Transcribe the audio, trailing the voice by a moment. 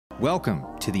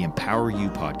Welcome to the Empower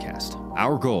You podcast.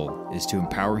 Our goal is to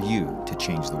empower you to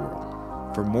change the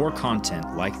world. For more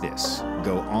content like this,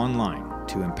 go online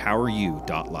to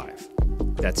empoweryou.live.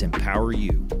 That's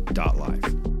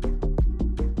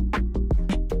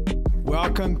empoweryou.live.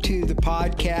 Welcome to the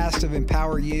podcast of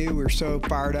Empower You. We're so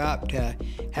fired up to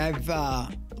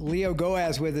have Leo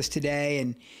Goeas with us today,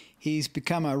 and he's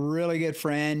become a really good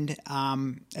friend.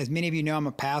 As many of you know, I'm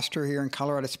a pastor here in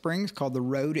Colorado Springs called The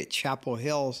Road at Chapel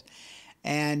Hills.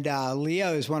 And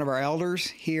Leo is one of our elders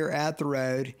here at The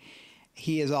Road.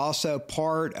 He is also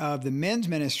part of the men's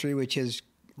ministry, which has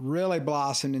really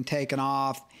blossomed and taken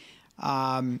off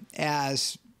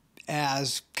as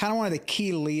kind of one of the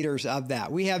key leaders of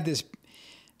that. We have this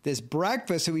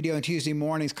breakfast that we do on Tuesday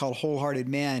mornings called Wholehearted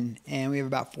Men, and we have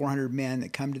about 400 men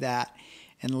that come to that.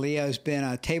 And Leo's been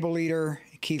a table leader,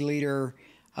 a key leader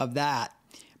of that.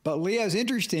 But Leo's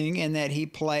interesting in that he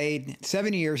played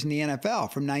 7 years in the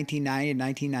NFL from 1990 to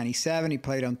 1997. He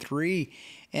played on 3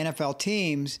 NFL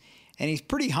teams, and he's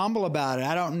pretty humble about it.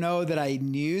 I don't know that I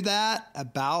knew that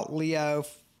about Leo.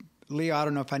 Leo, I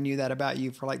don't know if I knew that about you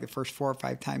for like the first 4 or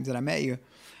 5 times that I met you.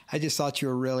 I just thought you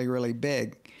were really, really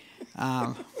big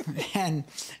and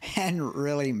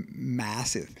really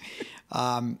massive.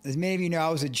 As many of you know, I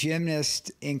was a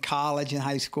gymnast in college and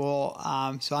high school,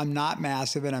 so I'm not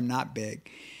massive and I'm not big.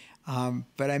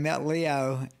 But I met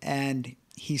Leo, and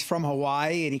he's from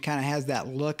Hawaii, and he kind of has that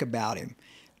look about him.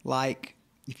 Like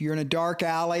if you're in a dark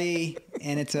alley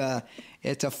and it's a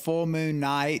full moon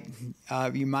night,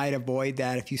 you might avoid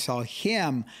that if you saw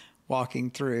him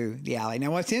walking through the alley.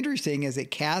 Now, what's interesting is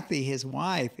that Kathy, his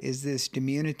wife, is this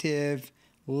diminutive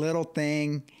little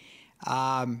thing.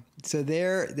 So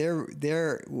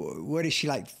they're what is she,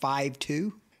 like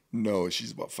 5'2"? No,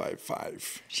 she's about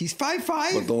 5'5". She's 5'5"?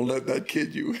 But don't let that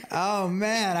kid you. Oh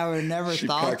man, I would have never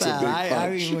thought that. I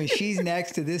mean, when she's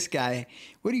next to this guy,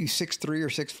 what are you, 6'3" or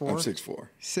 6'4"? I'm 6'4".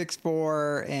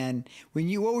 6'4", and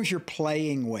what was your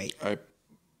playing weight? I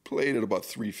played at about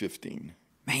 315.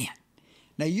 Man,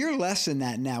 now you're less than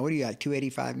that now. What are you at,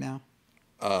 285 now?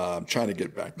 I'm trying to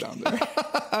get back down there.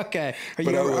 Okay. Are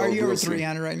you over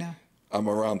 300 right now? I'm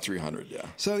around 300, yeah.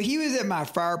 So he was at my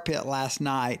fire pit last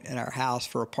night at our house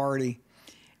for a party,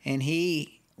 and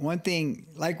one thing,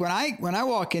 like when I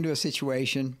walk into a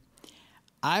situation,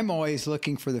 I'm always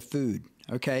looking for the food,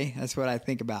 okay? That's what I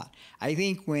think about. I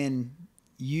think when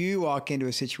you walk into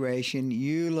a situation,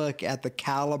 you look at the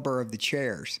caliber of the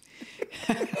chairs.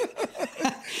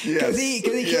 Because he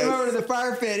came over to the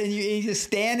fire pit, and he's just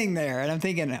standing there. And I'm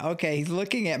thinking, okay, he's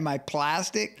looking at my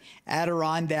plastic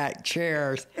Adirondack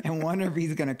chairs and wonder if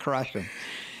he's going to crush them.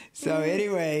 So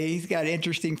anyway, he's got an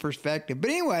interesting perspective.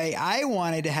 But anyway, I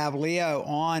wanted to have Leo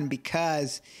on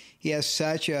because he has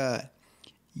such a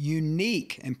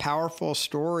unique and powerful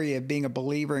story of being a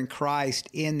believer in Christ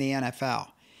in the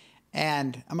NFL.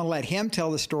 And I'm going to let him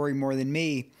tell the story more than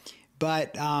me.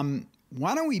 But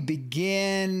why don't we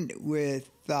begin with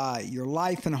your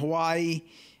life in Hawaii,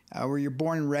 where you're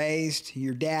born and raised,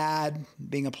 your dad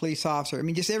being a police officer. I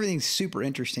mean, just everything's super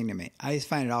interesting to me. I just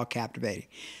find it all captivating.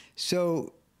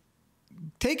 So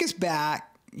take us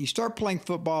back. You start playing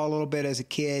football a little bit as a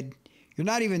kid. You're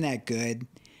not even that good.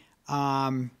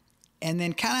 And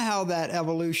then kind of how that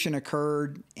evolution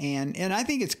occurred. And I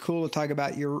think it's cool to talk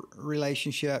about your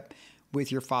relationship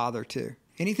with your father, too.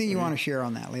 Anything you want to share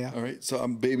on that, Leo? All right. So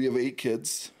I'm a baby of 8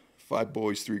 kids, 5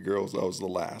 boys, 3 girls. I was the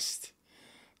last.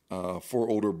 4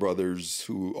 older brothers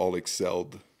who all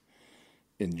excelled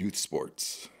in youth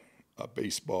sports,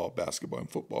 baseball, basketball, and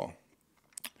football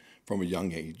from a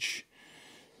young age.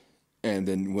 And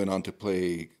then went on to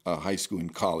play high school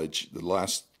and college. The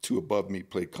last 2 above me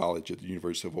played college at the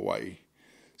University of Hawaii.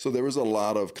 So there was a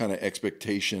lot of kind of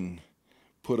expectation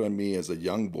put on me as a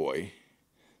young boy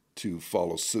to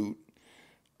follow suit.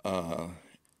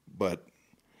 But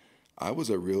I was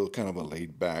a real kind of a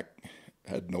laid back,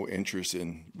 had no interest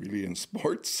in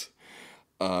sports.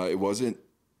 I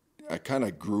kind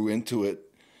of grew into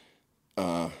it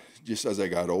just as I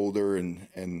got older, and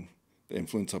the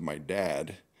influence of my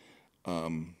dad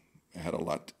had a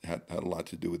lot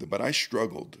to do with it. But I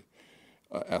struggled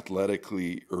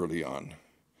athletically early on.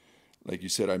 Like you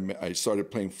said, I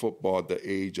started playing football at the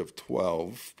age of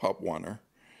 12, Pop Warner.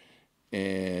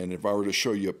 And if I were to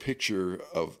show you a picture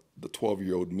of the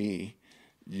 12-year-old me,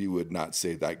 you would not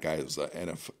say that guy is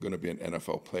going to be an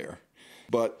NFL player.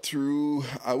 But through,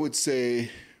 I would say,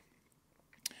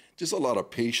 just a lot of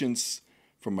patience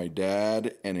from my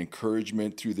dad and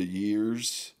encouragement through the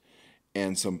years,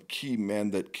 and some key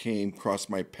men that came across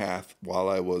my path while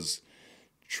I was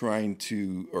trying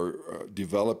to, or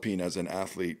developing as an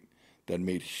athlete, that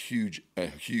made a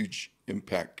huge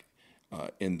impact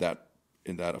in that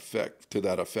effect.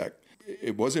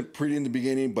 It wasn't pretty in the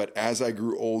beginning, but as I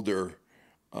grew older,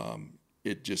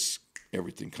 it just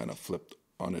everything kind of flipped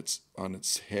on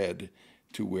its head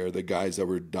to where the guys that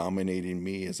were dominating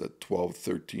me as a 12,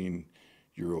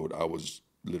 13-year-old, I was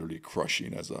literally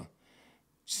crushing as a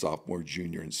sophomore,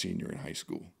 junior, and senior in high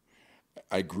school.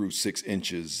 I grew 6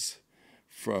 inches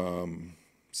from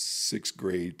 6th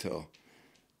grade till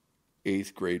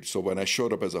 8th grade. So when I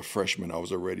showed up as a freshman, I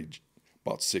was already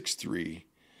about 6'3",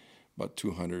 about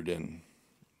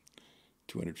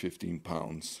 215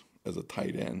 pounds as a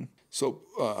tight end. So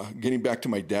getting back to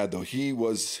my dad, though, he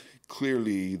was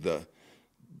clearly the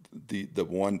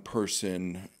one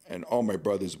person, and all my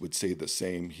brothers would say the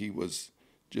same. He was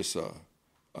just an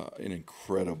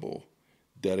incredible,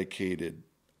 dedicated,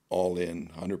 all-in,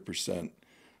 100%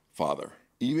 father.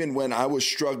 Even when I was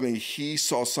struggling, he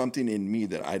saw something in me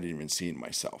that I didn't even see in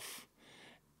myself.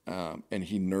 And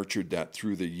he nurtured that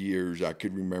through the years. I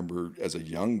could remember as a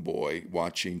young boy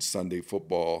watching Sunday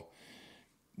football.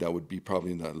 That would be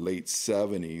probably in the late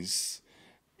 70s.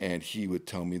 And he would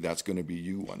tell me, that's going to be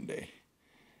you one day.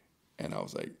 And I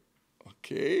was like,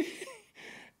 okay.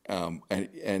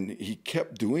 And he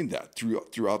kept doing that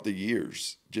throughout the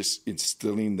years, just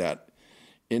instilling that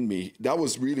in me. That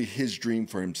was really his dream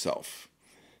for himself,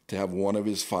 to have one of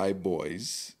his 5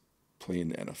 boys play in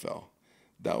the NFL.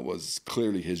 That was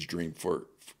clearly his dream for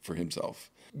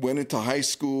himself. Went into high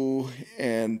school,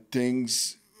 and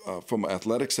things from an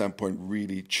athletic standpoint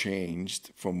really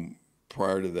changed from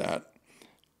prior to that.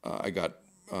 I got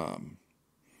a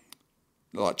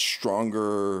lot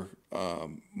stronger.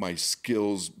 My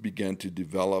skills began to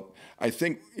develop. I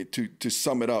think to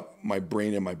sum it up, my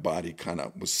brain and my body kind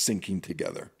of was syncing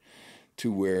together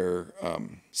to where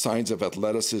signs of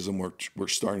athleticism were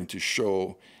starting to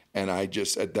show. And I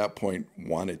just, at that point,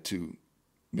 wanted to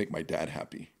make my dad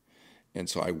happy. And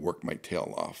so I worked my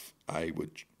tail off. I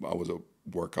was a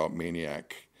workout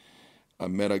maniac. I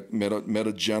met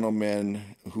a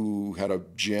gentleman who had a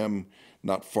gym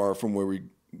not far from where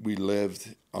we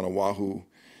lived on Oahu.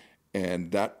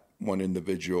 And that one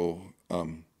individual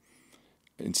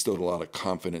instilled a lot of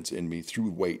confidence in me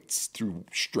through weights, through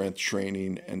strength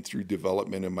training, and through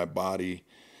development in my body,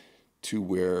 to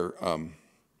where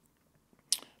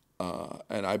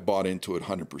and I bought into it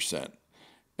 100%.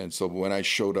 And so when I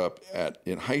showed up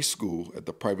in high school, at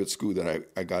the private school that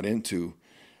I got into,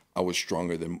 I was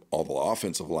stronger than all the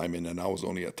offensive linemen, and I was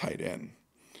only a tight end.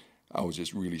 I was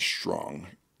just really strong,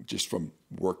 just from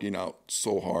working out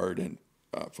so hard and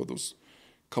for those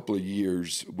couple of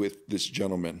years with this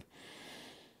gentleman.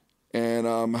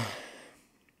 And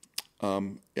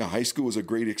high school was a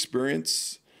great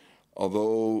experience,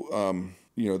 although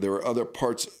there were other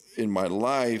parts in my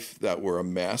life that were a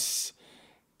mess.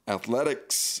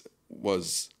 Athletics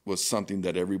was something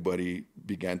that everybody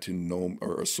began to know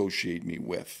or associate me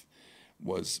with,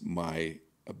 was my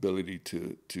ability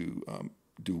to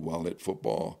do well at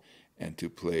football and to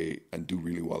play and do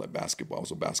really well at basketball. I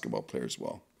was a basketball player as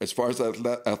well. As far as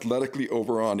athletically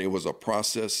overall, it was a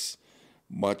process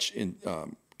much in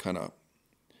kind of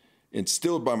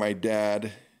instilled by my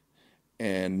dad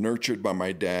and nurtured by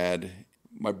my dad.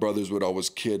 My brothers would always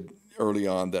kid early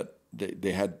on that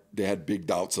they had big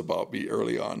doubts about me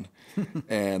early on.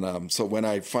 And so when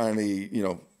I finally,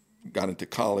 got into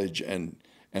college and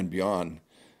beyond,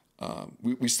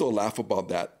 we still laugh about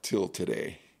that till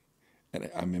today. And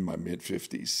I'm in my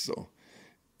mid-50s, so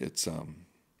it's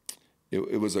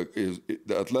the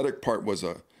athletic part was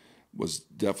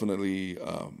definitely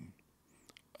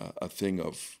a thing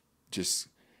of just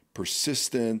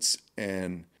persistence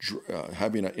and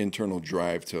having an internal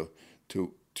drive to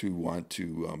want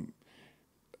to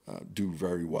do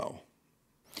very well.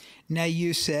 Now,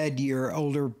 you said your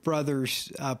older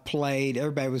brothers played.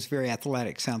 Everybody was very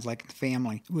athletic, sounds like, in the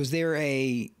family. Was there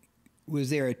a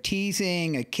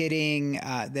teasing, a kidding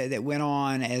that went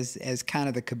on as kind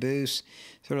of the caboose,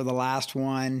 sort of the last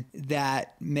one,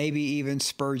 that maybe even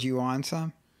spurred you on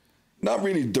some? Not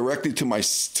really directly to my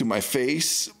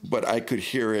face, but I could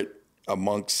hear it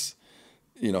amongst,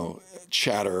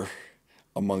 chatter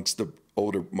amongst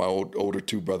my older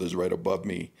 2 brothers right above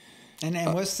me. And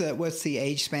what's the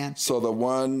age span? So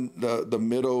the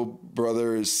middle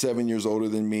brother is 7 years older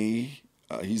than me.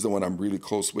 He's the one I'm really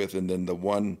close with, and then the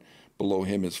one below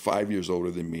him is 5 years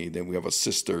older than me. Then we have a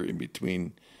sister in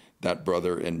between that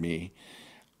brother and me.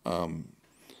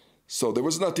 So there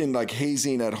was nothing like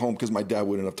hazing at home because my dad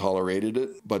wouldn't have tolerated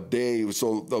it. But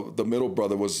the middle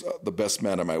brother was the best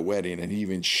man at my wedding, and he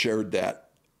even shared that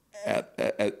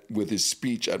with his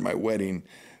speech at my wedding,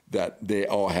 that they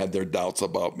all had their doubts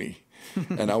about me.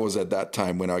 And I was at that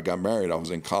time when I got married, I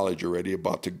was in college already,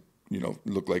 about to,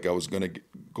 look like I was going to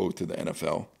go to the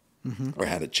NFL or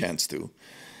had a chance to.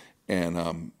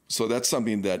 And so that's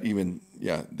something that even,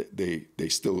 they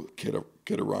still kid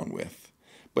around with.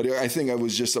 But I think it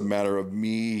was just a matter of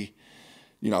me.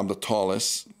 I'm the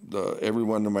tallest.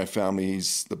 Everyone in my family,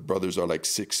 the brothers are like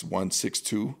 6'1",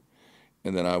 6'2",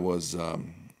 and then I was,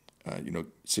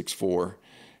 6'4",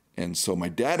 and so my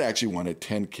dad actually wanted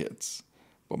 10 kids,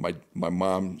 but my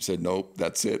mom said, nope,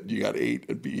 that's it. You got 8,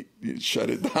 and shut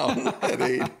it down at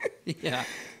 8. Yeah.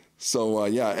 So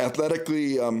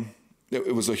athletically,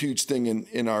 it was a huge thing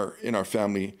in our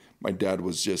family. My dad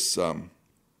was just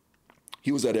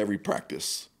he was at every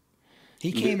practice.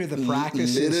 He came to the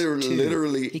practices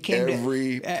literally he came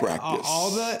every to, practice.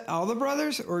 All the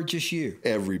brothers, or just you?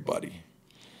 Everybody.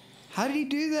 How did he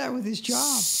do that with his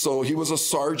job? So he was a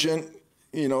sergeant,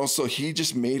 so he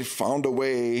just found a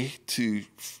way to,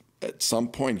 at some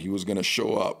point, he was going to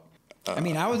show up.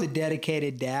 I was a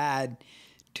dedicated dad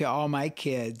to all my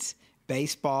kids,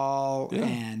 baseball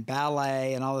and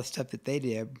ballet and all the stuff that they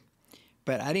did,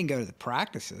 but I didn't go to the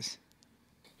practices.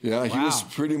 Yeah, he was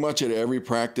pretty much at every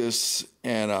practice,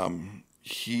 and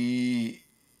he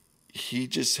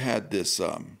just had this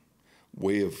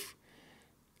way of.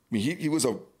 He was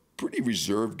a pretty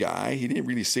reserved guy. He didn't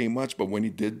really say much, but when he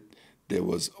did, there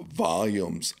was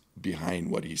volumes behind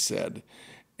what he said,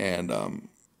 and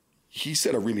he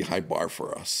set a really high bar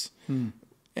for us,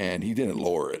 and he didn't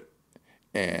lower it,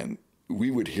 and we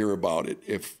would hear about it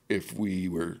if we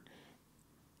were,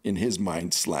 in his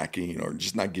mind, slacking or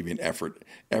just not giving effort.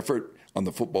 Effort on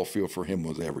the football field for him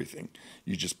was everything.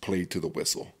 You just played to the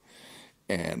whistle.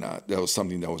 And that was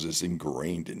something that was just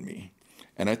ingrained in me.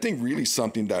 And I think really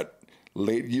something that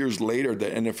years later the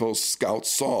NFL scouts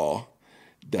saw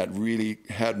that really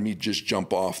had me just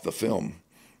jump off the film.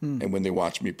 And when they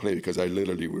watched me play, because I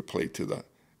literally would play to the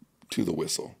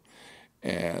whistle.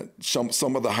 And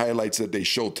some of the highlights that they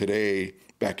show today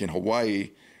back in Hawaii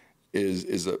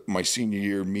is my senior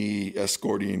year, me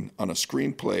escorting on a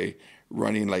screenplay,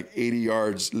 running like 80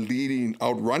 yards,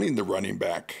 outrunning the running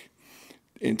back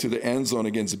into the end zone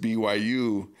against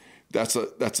BYU. That's a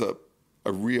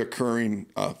reoccurring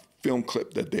film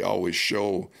clip that they always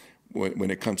show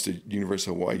when it comes to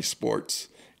University of Hawaii sports,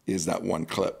 is that one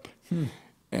clip.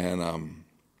 And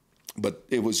but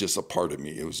it was just a part of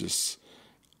me. It was just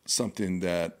something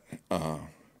that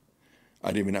I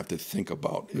didn't even have to think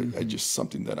about. Just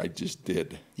something that I just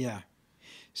did. Yeah.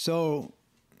 So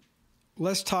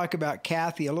let's talk about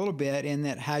Kathy a little bit, and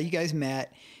that how you guys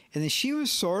met, and then she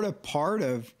was sort of part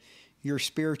of your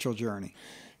spiritual journey.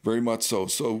 Very much so.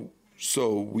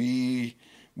 So we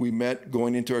met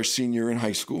going into our senior year in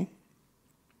high school.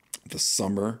 The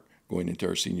summer going into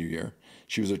our senior year,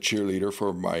 she was a cheerleader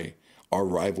for our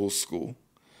rival school.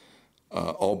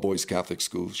 All boys Catholic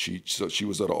school. She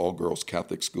was at an all girls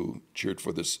Catholic school, cheered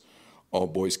for this all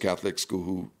boys Catholic school,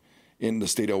 who in the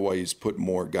state of Hawaii has put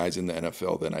more guys in the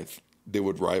NFL than they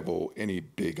would rival any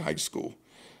big high school.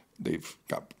 They've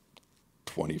got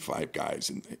 25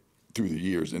 guys through the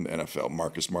years in the NFL.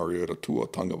 Marcus Mariota, Tua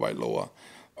Tagovailoa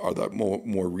are the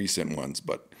more recent ones.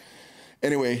 But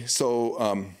anyway,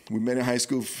 so we met in high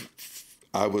school.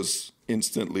 I was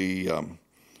instantly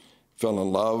fell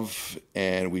in love,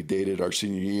 and we dated our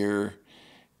senior year,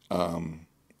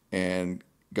 and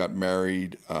got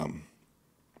married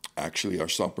actually our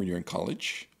sophomore year in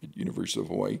college at University of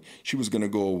Hawaii. She was going to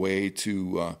go away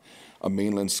to a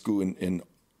mainland school in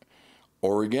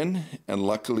Oregon, and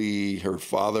luckily her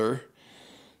father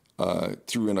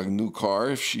threw in a new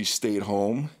car if she stayed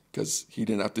home, because he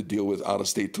didn't have to deal with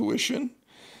out-of-state tuition.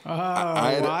 Oh,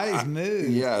 wise move.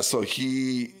 Yeah, so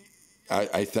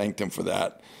I thanked him for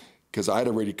that, because I'd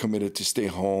already committed to stay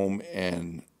home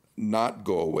and not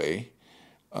go away.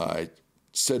 I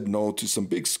said no to some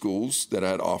big schools that I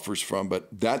had offers from, but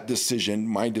that decision,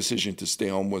 my decision to stay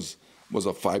home, was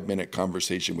a 5-minute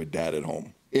conversation with Dad at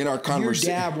home. In our conversation,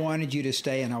 your dad wanted you to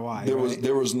stay in Hawaii.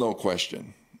 There was no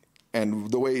question,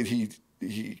 and the way he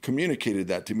communicated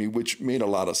that to me, which made a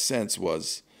lot of sense,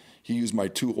 was he used my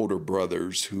 2 older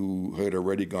brothers who had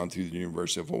already gone through the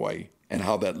University of Hawaii, and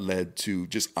how that led to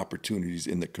just opportunities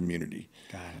in the community.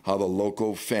 Got it. How the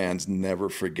local fans never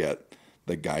forget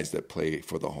the guys that play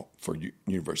for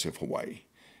University of Hawaii,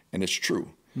 and it's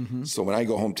true. So when I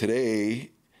go home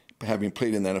today, having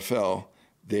played in the NFL,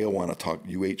 they want to talk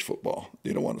UH football.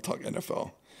 They don't want to talk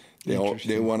NFL.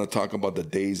 They want to talk about the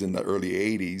days in the early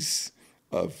 '80s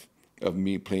of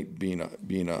me being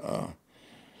a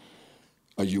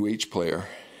UH player,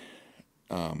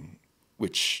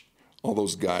 which all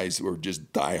those guys were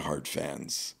just diehard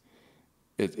fans.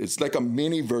 It's like a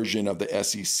mini version of the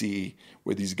SEC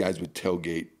where these guys would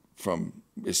tailgate from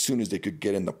as soon as they could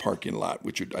get in the parking lot,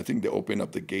 which I think they opened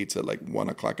up the gates at like 1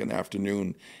 o'clock in the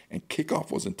afternoon, and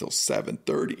kickoff was until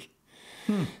 7:30.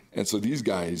 And so these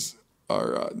guys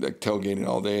are like tailgating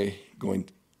all day, going.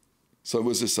 So it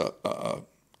was just a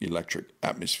electric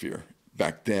atmosphere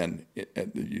back then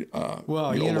at the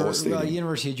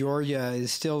University of Georgia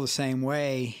is still the same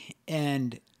way,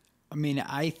 and I mean,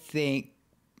 I think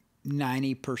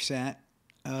 90%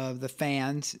 of the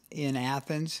fans in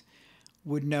Athens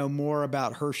would know more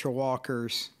about Herschel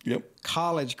Walker's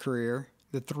college career,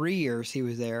 the 3 years he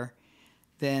was there,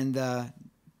 than the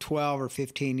 12 or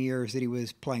 15 years that he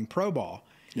was playing pro ball.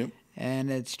 Yep.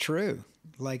 And it's true.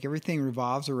 Like everything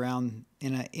revolves around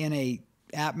in a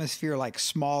atmosphere like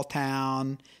small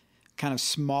town, kind of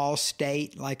small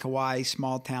state like Hawaii,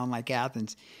 small town like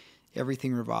Athens.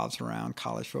 Everything revolves around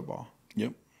college football.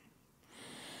 Yep.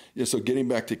 Yeah, so getting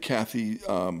back to Kathy,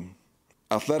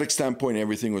 athletic standpoint,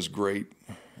 everything was great.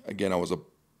 Again, I was a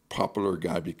popular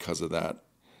guy because of that.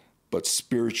 But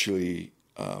spiritually,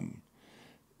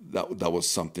 that was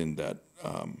something that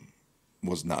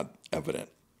was not evident,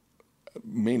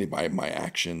 mainly by my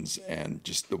actions and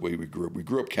just the way we grew up. We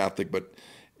grew up Catholic, but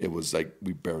it was like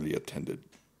we barely attended.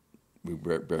 We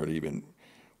barely even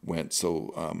went.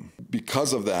 So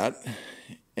because of that,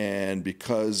 and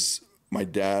because my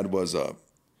dad was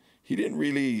he didn't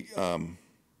really,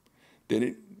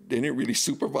 they didn't really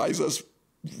supervise us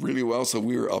really well, so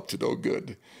we were up to no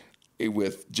good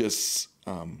with just,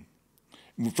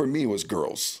 for me, it was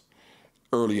girls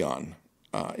early on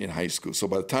in high school. So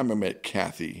by the time I met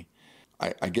Kathy,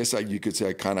 I guess you could say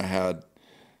I kind of had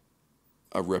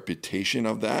a reputation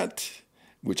of that,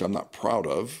 which I'm not proud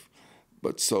of.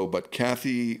 But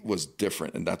Kathy was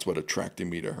different, and that's what attracted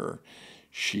me to her.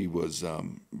 She was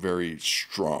very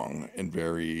strong and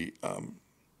very,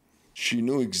 she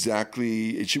knew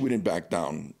exactly, she wouldn't back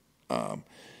down.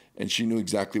 And she knew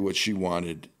exactly what she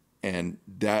wanted. And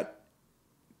that,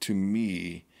 to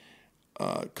me,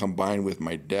 combined with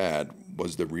my dad,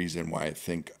 was the reason why I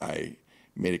think I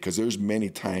made it. Because there's many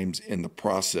times in the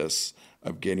process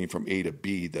of getting from A to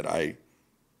B that I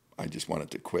just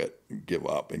wanted to quit, give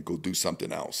up, and go do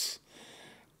something else.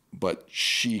 But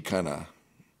she kind of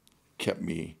kept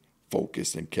me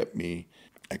focused and kept me,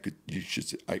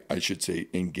 I should say,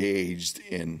 engaged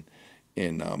in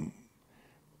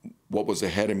what was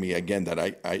ahead of me, again, that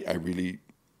I really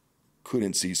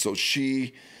couldn't see. So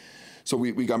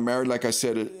we got married, like I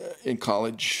said, in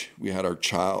college. We had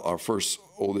our first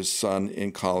oldest son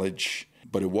in college.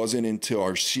 But it wasn't until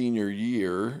our senior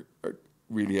year,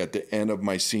 really at the end of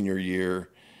my senior year,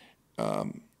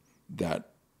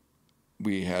 that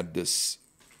we had this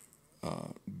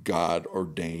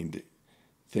God-ordained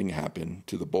thing happen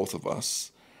to the both of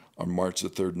us on March the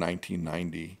 3rd,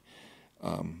 1990.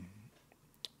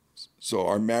 So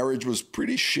our marriage was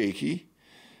pretty shaky,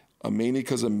 mainly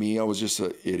because of me. I was just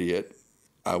an idiot.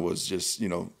 I was just,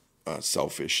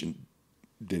 selfish and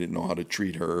didn't know how to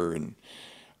treat her, and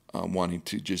wanting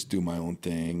to just do my own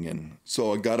thing. And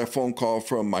so I got a phone call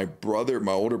from my brother,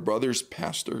 my older brother's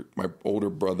pastor, my older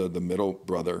brother, the middle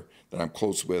brother that I'm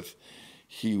close with.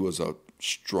 He was a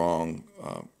strong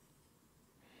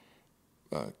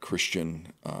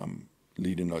Christian,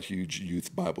 leading a huge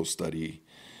youth Bible study.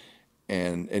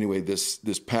 And anyway,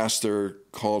 this pastor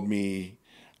called me.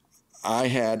 I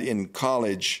had in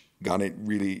college gotten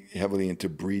really heavily into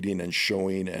breeding and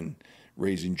showing and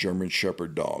raising German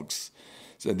Shepherd dogs.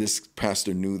 So this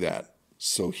pastor knew that.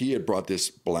 So he had brought this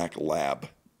black lab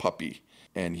puppy,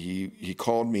 and he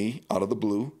called me out of the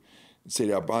blue and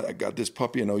said, I got this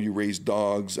puppy. I know you raise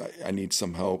dogs. I need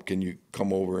some help. Can you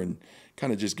come over and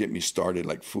kind of just get me started,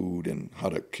 like food and how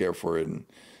to care for it? And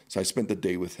so I spent the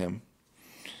day with him.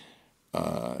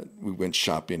 We went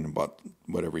shopping and bought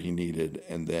whatever he needed.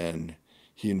 And then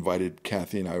he invited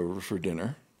Kathy and I over for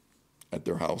dinner at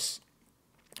their house.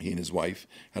 He and his wife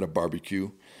had a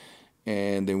barbecue.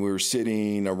 And then we were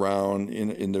sitting around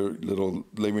in their little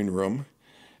living room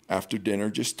after dinner,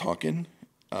 just talking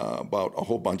about a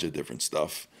whole bunch of different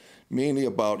stuff, mainly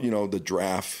about, the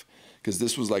draft, because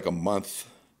this was like a month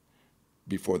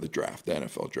before the draft, the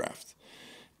NFL draft.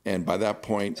 And by that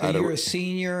point, so you're a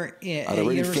senior at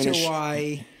University of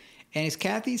Hawaii, and is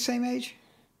Kathy the same age?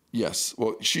 Yes.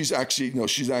 Well, she's actually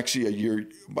a year,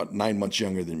 about 9 months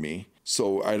younger than me.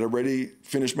 So I'd already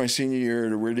finished my senior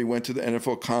year, already went to the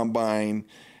NFL Combine,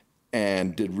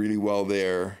 and did really well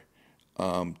there,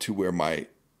 to where my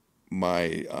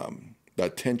the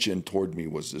attention toward me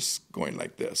was just going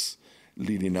like this,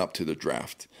 leading up to the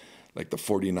draft. Like the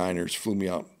 49ers flew me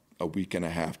out a week and a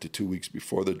half to 2 weeks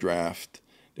before the draft.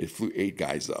 They flew 8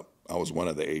 guys up. I was one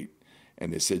of the 8.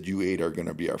 And they said, you 8 are going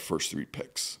to be our first 3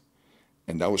 picks.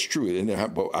 And that was true.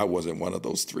 But I wasn't one of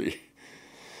those 3.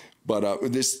 But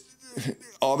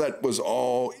all that was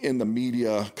all in the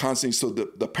media constantly. So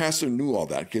the pastor knew all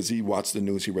that because he watched the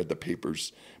news, he read the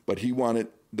papers. But he wanted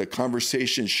the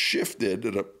conversation shifted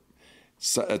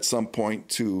at some point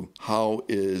to how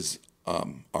is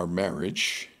our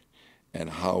marriage, and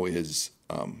how is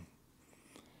it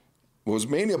was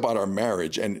mainly about our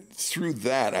marriage. And through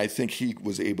that, I think he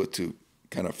was able to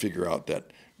kind of figure out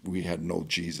that we had no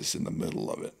Jesus in the middle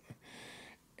of it.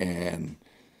 And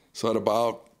so at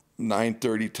about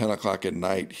 9:30, 10 o'clock at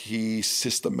night, he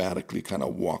systematically kind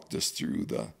of walked us through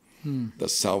the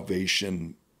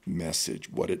salvation message,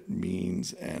 what it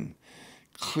means, and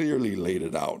clearly laid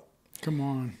it out. Come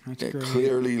on, that's great.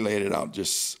 Clearly laid it out.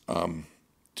 Just by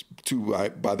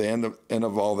the end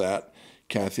of all that,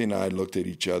 Kathy and I looked at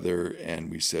each other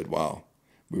and we said, "Wow,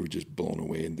 we were just blown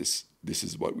away." And this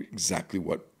is exactly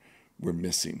what we're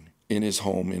missing. In his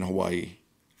home in Hawaii,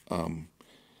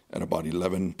 at about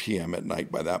 11 p.m. at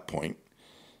night. By that point,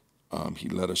 he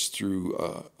led us through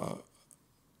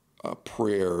a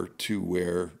prayer to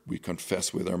where we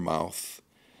confess with our mouth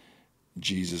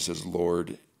Jesus as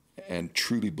Lord and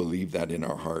truly believe that in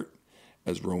our heart,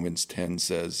 as Romans 10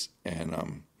 says,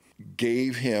 and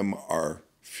gave him our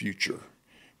future,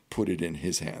 put it in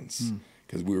his hands,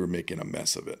 because we were making a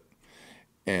mess of it.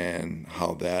 And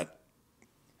how that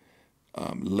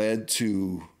led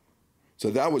to, so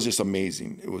that was just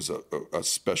amazing. It was a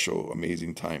special,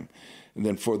 amazing time. And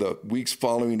then for the weeks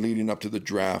following, leading up to the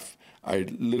draft, I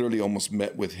literally almost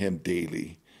met with him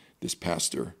daily, this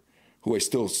pastor, who I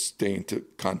still stay into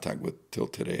contact with till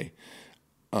today,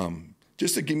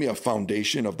 just to give me a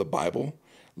foundation of the Bible,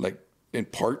 like in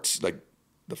parts, like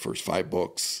the first 5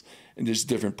 books, and just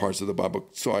different parts of the Bible.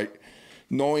 So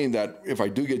knowing that if I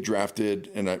do get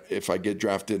drafted, and if I get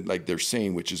drafted like they're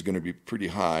saying, which is going to be pretty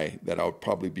high, that I'll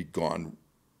probably be gone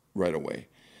right away.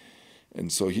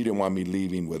 And so he didn't want me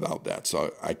leaving without that.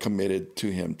 So I committed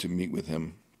to him to meet with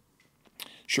him.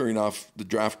 Sure enough, the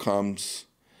draft comes.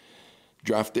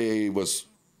 Draft day was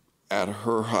at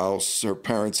her house, her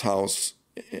parents' house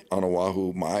on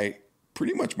Oahu.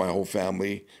 Pretty much my whole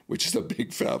family, which is a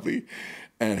big family,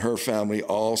 and her family,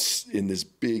 all in this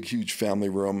big, huge family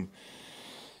room.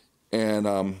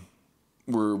 And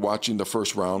we're watching the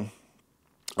first round.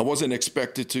 I wasn't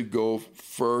expected to go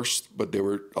first, but there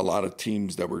were a lot of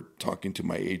teams that were talking to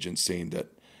my agent saying that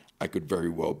I could very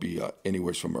well be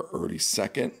anywhere from an early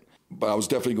second. But I was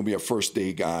definitely going to be a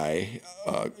first-day guy.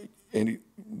 And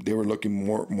they were looking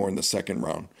more in the second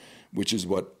round, which is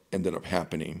what ended up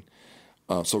happening.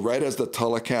 So right as the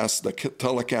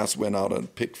telecast went out on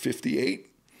pick 58,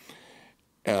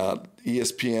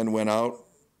 ESPN went out.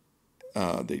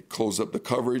 They closed up the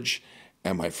coverage,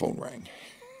 and my phone rang.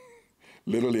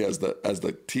 Literally as the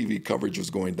TV coverage was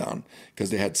going down, because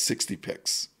they had 60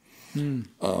 picks. And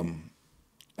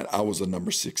I was the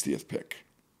number 60th pick.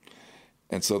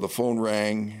 And so the phone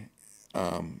rang.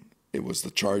 It was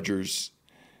the Chargers.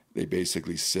 They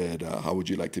basically said, how would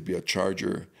you like to be a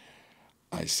Charger?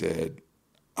 I said,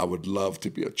 I would love to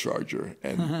be a Charger.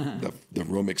 And the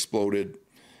room exploded.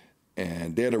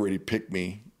 And they had already picked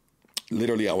me.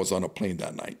 Literally, I was on a plane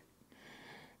that night.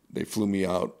 They flew me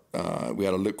out. We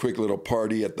had a quick little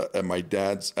party at my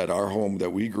dad's, at our home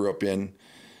that we grew up in.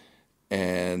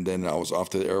 And then I was off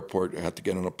to the airport. I had to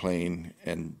get on a plane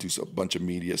and do a bunch of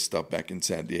media stuff back in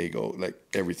San Diego. Like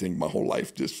everything, my whole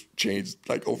life just changed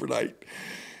like overnight.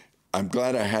 I'm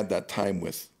glad I had that time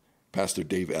with Pastor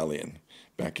Dave Elian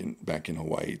back in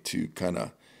Hawaii to kind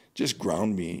of just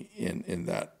ground me in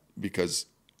that, because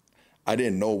I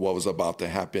didn't know what was about to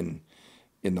happen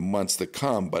in the months to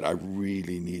come, but I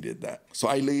really needed that. So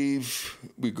I leave.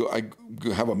 I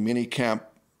have a mini camp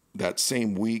that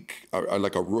same week,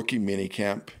 like a rookie mini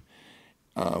camp,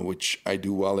 which I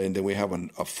do well in. Then we have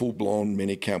a full-blown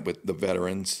mini camp with the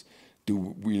veterans,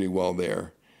 do really well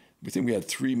there. I think we had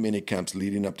 3 mini camps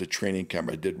leading up to training camp.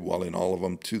 I did well in all of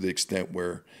them, to the extent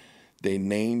where they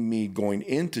named me going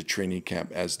into training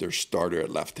camp as their starter at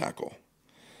left tackle.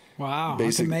 Wow,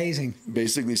 that's amazing.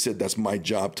 Basically said that's my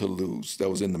job to lose. That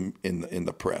was in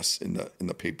the press, in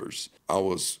the papers. I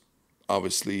was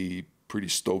obviously pretty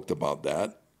stoked about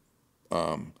that.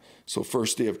 So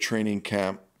first day of training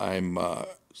camp, I'm all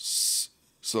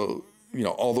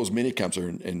those mini camps are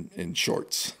in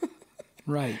shorts,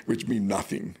 right? Which mean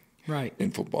nothing, right, in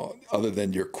football, other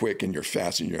than you're quick and you're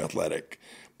fast and you're athletic.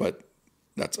 But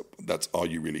that's all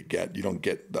you really get. You don't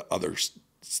get the other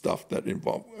stuff that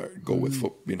go with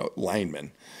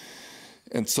linemen.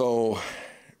 And so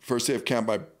first day of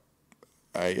camp,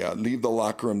 leave the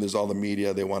locker room. There's all the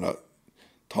media. They want to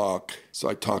talk. So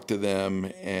I talk to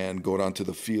them and go down to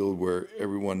the field where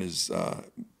everyone is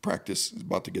practice is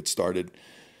about to get started.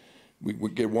 We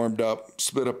get warmed up,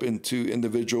 split up into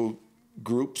individual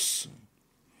groups,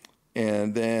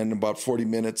 and then about 40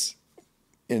 minutes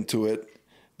into it,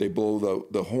 they blow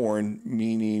the horn,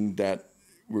 meaning that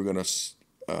we're going to,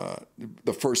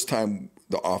 the first time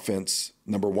the offense,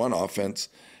 number one offense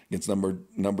against number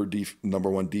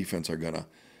one defense are going to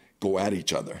go at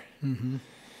each other. Mm-hmm.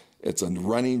 It's a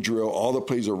running drill. All the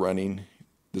plays are running.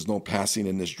 There's no passing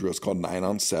in this drill. It's called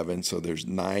 9-on-7. So there's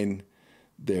nine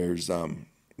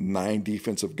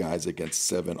defensive guys against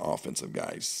 7 offensive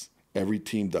guys. Every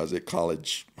team does it,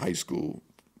 college, high school,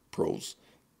 pros.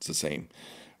 It's the same.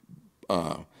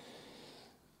 Run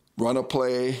a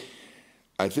play.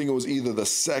 I think it was either the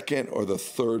second or the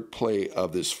third play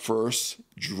of this first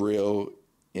drill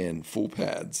in full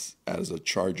pads as a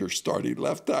Charger starting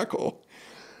left tackle.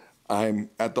 I'm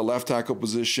at the left tackle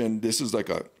position. This is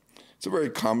it's a very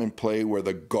common play where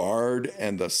the guard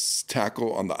and the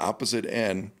tackle on the opposite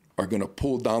end are going to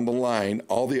pull down the line.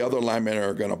 All the other linemen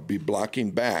are going to be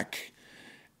blocking back.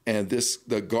 And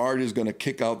the guard is going to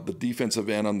kick out the defensive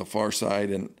end on the far side,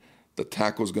 and the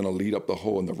tackle is going to lead up the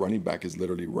hole, and the running back is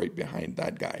literally right behind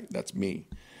that guy. That's me.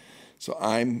 So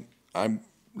I'm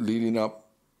leading up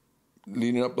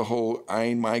the hole,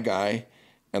 eyeing my guy,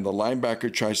 and the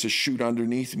linebacker tries to shoot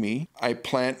underneath me. I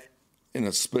plant in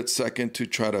a split second to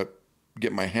try to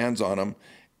get my hands on him,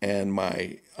 and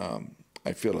I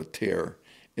feel a tear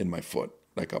in my foot,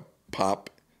 like a pop,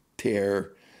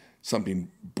 tear,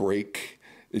 something break.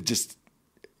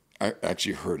 I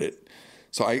actually heard it.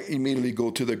 So I immediately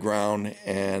go to the ground,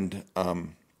 and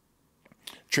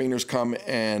trainers come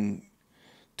and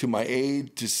to my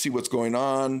aid to see what's going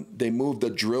on. They moved the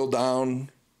drill down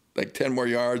like 10 more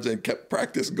yards and kept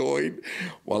practice going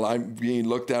while I'm being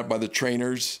looked at by the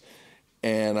trainers.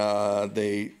 And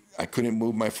I couldn't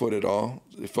move my foot at all.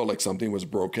 It felt like something was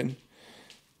broken,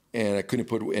 and I couldn't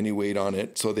put any weight on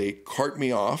it. So they cart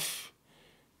me off,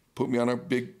 put me on a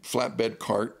big flatbed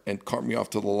cart, and cart me off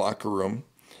to the locker room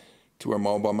to where I'm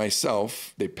all by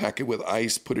myself. They pack it with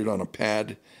ice, put it on a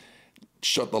pad,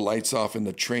 shut the lights off in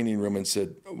the training room, and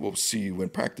said, "We'll see you when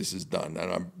practice is done."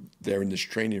 And I'm there in this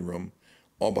training room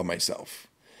all by myself.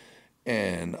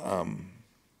 And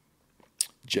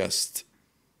just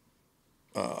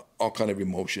all kind of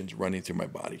emotions running through my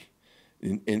body,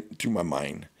 through my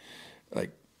mind,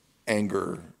 like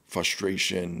anger,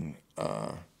 frustration,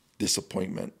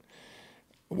 disappointment.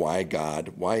 Why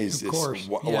God? Why is this?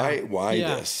 Why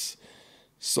this?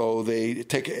 So they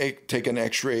take an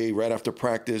X-ray right after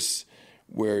practice,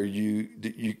 where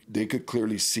they could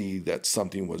clearly see that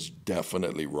something was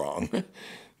definitely wrong.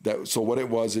 So what it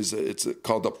was is it's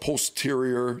called the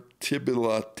posterior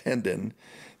tibial tendon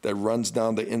that runs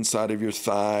down the inside of your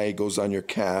thigh, goes on your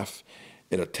calf.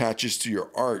 It attaches to your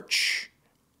arch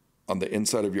on the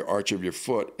inside of your arch of your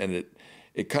foot, and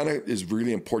it kind of is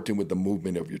really important with the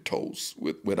movement of your toes.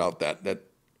 Without that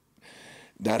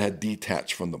had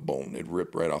detached from the bone. It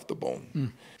ripped right off the bone.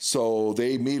 Mm. So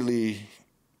they immediately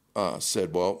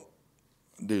said, well,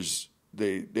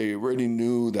 they already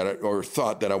knew that or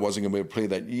thought that I wasn't going to be able to play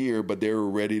that year, but they were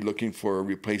already looking for a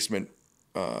replacement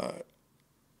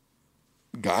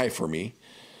guy for me.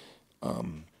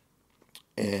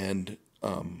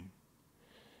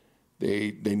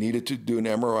 They needed to do an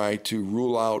MRI to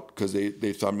rule out, because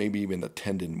they thought maybe even the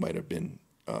tendon might have been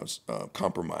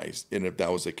compromised. And if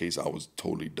that was the case, I was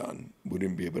totally done.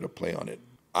 Wouldn't be able to play on it.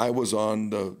 I was on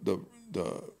the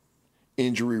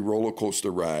injury roller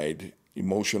coaster ride,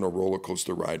 emotional roller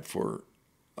coaster ride for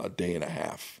a day and a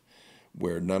half,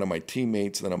 where none of my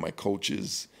teammates, none of my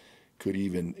coaches could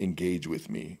even engage with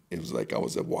me. It was like I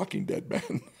was a walking dead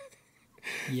man.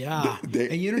 Yeah.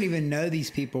 And you don't even know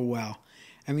these people well.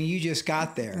 I mean, you just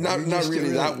got there. Not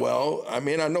really that well. I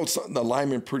mean, I know the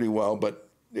linemen pretty well, but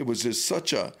it was just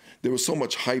there was so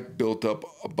much hype built up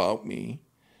about me.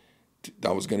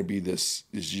 I was going to be this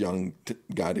young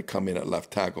guy to come in at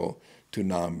left tackle to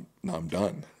now I'm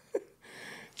done.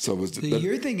 So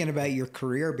you're thinking about your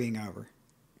career being over.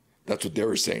 That's what they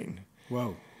were saying.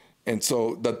 Whoa. And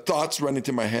so the thoughts running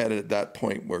through my head at that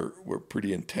point were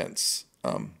pretty intense.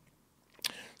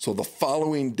 So the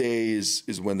following day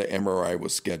is when the MRI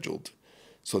was scheduled.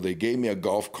 So they gave me a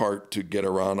golf cart to get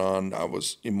around on. I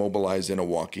was immobilized in a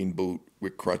walking boot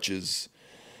with crutches.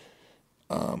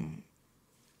 I'm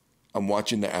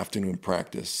watching the afternoon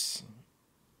practice.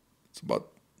 It's about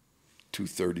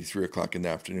 2:30, 3 o'clock in the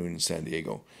afternoon in San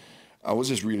Diego. I was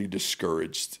just really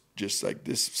discouraged, just like,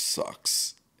 this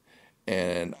sucks.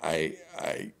 And I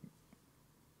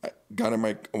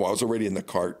I was already in the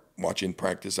cart watching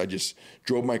practice. I just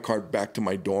drove my cart back to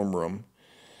my dorm room.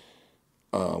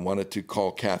 Wanted to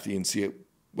call Kathy and see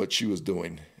what she was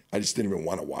doing. I just didn't even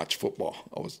want to watch football.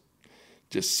 I was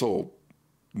just so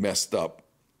messed up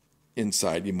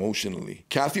inside emotionally.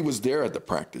 Kathy was there at the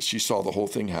practice. She saw the whole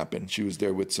thing happen. She was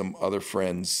there with some other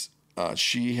friends.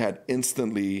 She had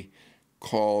instantly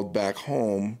called back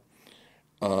home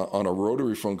on a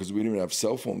rotary phone, because we didn't even have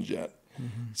cell phones yet,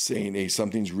 saying, hey,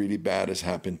 something's really bad has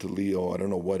happened to Leo. I don't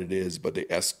know what it is, but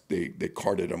they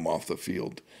carted him off the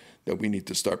field, that we need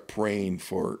to start praying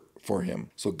for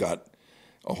him. So got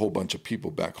a whole bunch of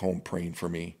people back home praying for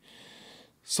me.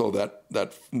 So that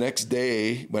next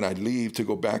day, when I leave to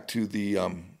go back to the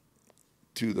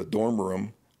dorm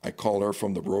room, I call her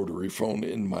from the rotary phone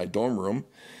in my dorm room,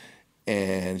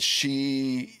 and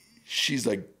she's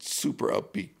like super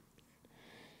upbeat.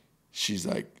 She's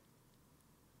like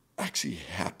actually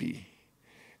happy,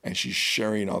 and she's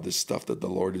sharing all this stuff that the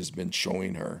Lord has been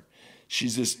showing her.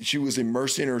 She was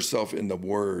immersing herself in the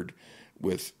Word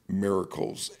with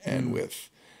miracles and with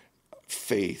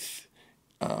faith.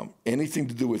 Anything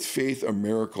to do with faith or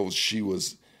miracles, she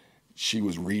was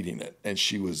reading it, and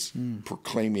she was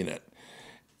proclaiming it.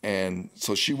 And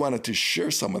so she wanted to share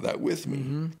some of that with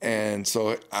me. And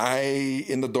so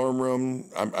in the dorm room,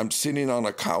 I'm sitting on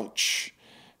a couch.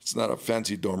 It's not a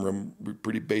fancy dorm room,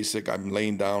 pretty basic. I'm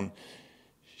laying down.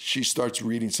 She starts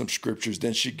reading some scriptures.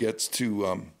 Then she gets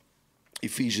to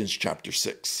Ephesians chapter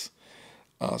 6,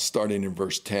 starting in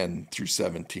verse 10 through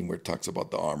 17, where it talks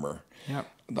about the armor. Yep.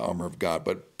 The armor of God.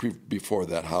 But before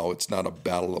that, how it's not a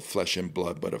battle of flesh and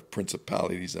blood, but of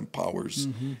principalities and powers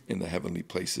in the heavenly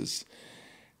places.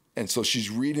 And so she's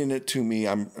reading it to me.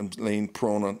 I'm laying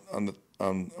prone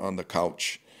on the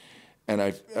couch, and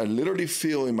I literally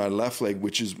feel in my left leg,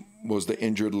 which was the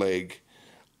injured leg.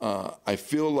 I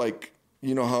feel like,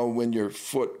 you know how when your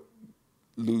foot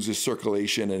loses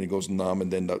circulation and it goes numb,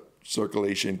 and then the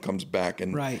circulation comes back,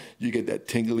 and you get that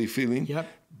tingly feeling. Yep.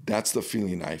 That's the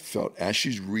feeling I felt as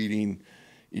she's reading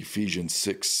Ephesians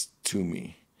 6 to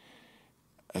me.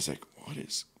 I was like, what?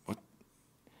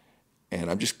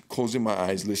 And I'm just closing my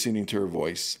eyes, listening to her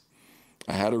voice.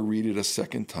 I had her read it a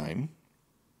second time.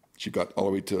 She got all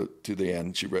the way to the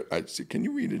end. I said, can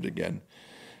you read it again?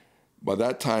 By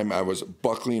that time, I was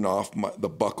buckling off the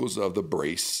buckles of the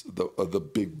brace, of the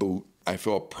big boot. I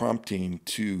felt prompting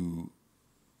to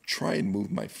try and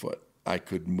move my foot. I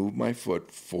could move my foot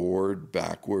forward,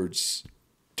 backwards,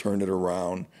 turn it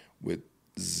around with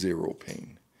zero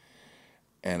pain.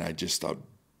 And I just started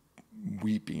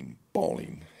weeping,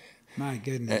 bawling. My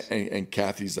goodness. And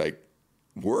Kathy's like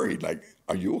worried, like,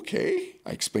 are you okay? I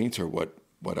explained to her what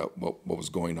was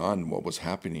going on, what was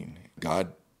happening.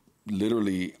 God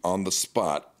literally on the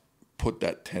spot put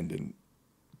that tendon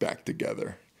back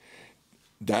together.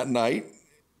 That night,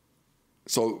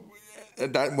 so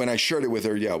that when I shared it with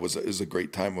her, it was a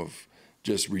great time of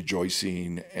just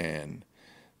rejoicing and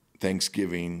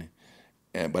Thanksgiving.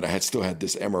 But I still had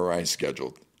this MRI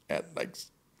scheduled at like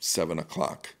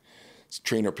 7:00. This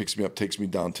trainer picks me up, takes me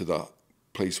down to the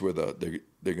place where they're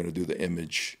going to do the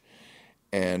image.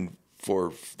 And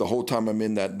for the whole time I'm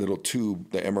in that little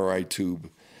tube, the MRI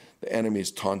tube, the enemy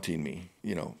is taunting me,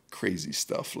 crazy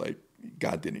stuff like,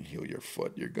 God didn't heal your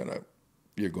foot. You're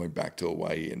going back to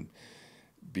Hawaii and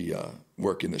be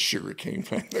working the sugarcane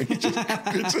factory.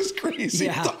 It's just crazy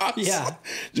thoughts. Yeah.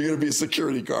 You're going to be a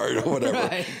security guard or whatever.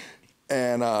 Right.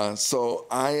 And so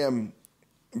I am,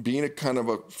 being a kind of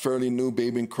a fairly new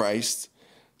babe in Christ,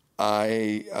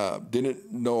 I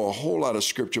didn't know a whole lot of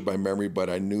scripture by memory, but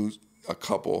I knew a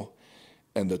couple.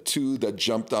 And the two that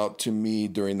jumped out to me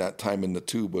during that time in the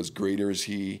tube was, greater is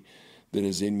he that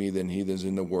is in me than he that is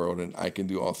in the world, and I can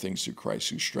do all things through Christ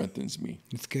who strengthens me.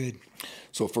 That's good.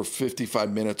 So for 55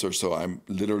 minutes or so, I'm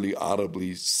literally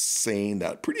audibly saying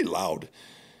that pretty loud.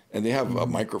 And they have a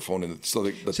microphone in it. So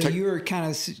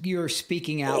you were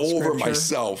speaking out over scripture.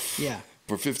 Myself. Yeah.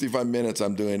 For 55 minutes,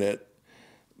 I'm doing it.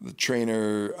 The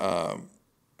trainer,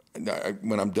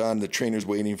 when I'm done, the trainer's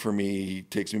waiting for me. He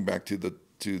takes me back to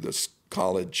the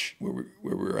college where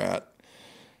we were at,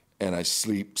 and I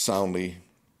sleep soundly.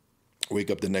 Wake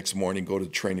up the next morning, go to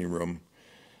the training room,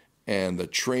 and the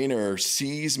trainer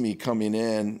sees me coming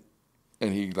in,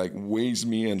 and he like waves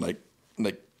me in, like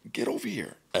get over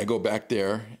here. I go back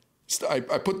there. I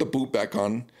put the boot back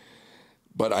on,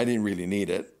 but I didn't really need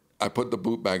it. I put the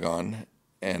boot back on,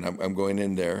 and I'm going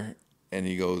in there, and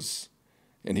he goes,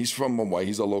 and he's from Hawaii.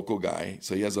 He's a local guy,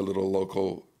 so he has a little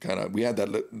local kind of. We had that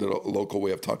little local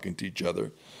way of talking to each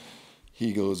other.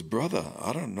 He goes, brother,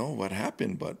 I don't know what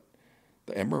happened, but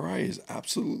the MRI is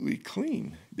absolutely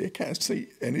clean. They can't see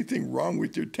anything wrong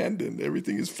with your tendon.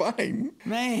 Everything is fine.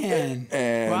 Man,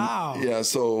 And wow. yeah,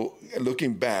 so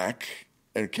looking back,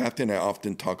 and Kathy and I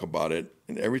often talk about it,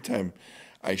 and every time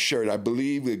I share it, I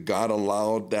believe that God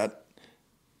allowed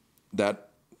that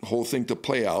whole thing to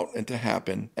play out and to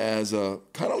happen as a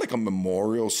kind of like a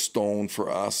memorial stone for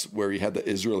us, where he had the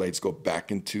Israelites go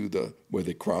back into where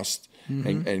they crossed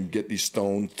and get these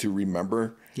stones to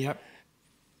remember. Yep.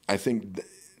 I think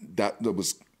that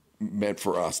was meant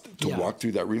for us to walk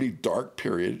through that really dark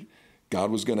period.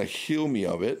 God was going to heal me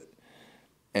of it,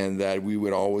 and that we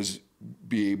would always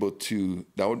be able to,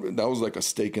 that was like a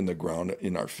stake in the ground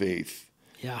in our faith.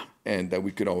 Yeah. And that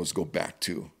we could always go back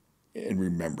to and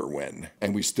remember when.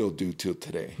 And we still do till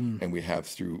today. And we have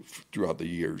throughout the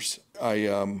years. I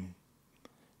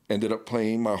ended up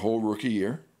playing my whole rookie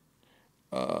year.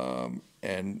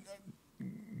 And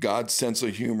God's sense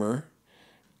of humor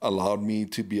allowed me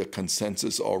to be a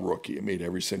consensus all-rookie. I made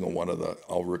every single one of the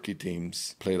all-rookie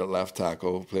teams. Played at left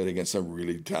tackle, played against some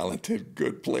really talented,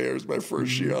 good players my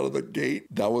first year out of the gate.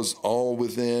 That was all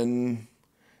within,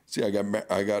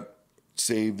 I got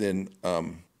saved in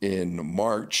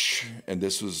March, and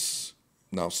this was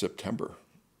now September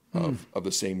of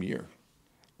the same year.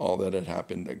 All that had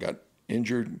happened, I got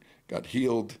injured, got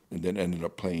healed, and then ended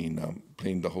up playing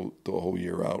the whole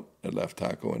year out at left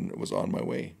tackle, and was on my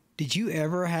way. Did you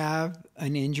ever have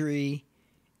an injury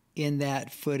in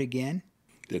that foot again?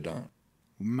 Did not.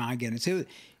 My goodness. No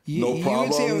You would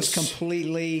problems. say it was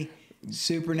completely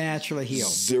supernaturally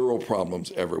healed. Zero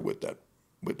problems ever with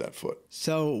that foot.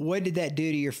 So what did that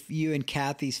do to you and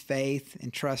Kathy's faith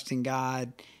and trust in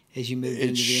God as you moved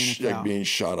into the It's NFL? like being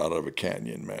shot out of a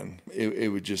canyon, man.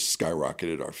 It would just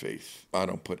skyrocketed our faith. I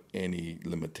don't put any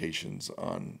limitations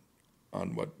on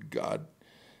what God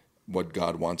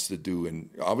wants to do, and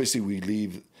obviously we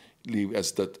leave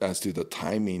as to the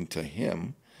timing to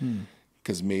Him,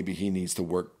 because maybe He needs to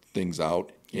work things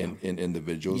out in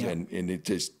individuals, and it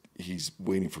just He's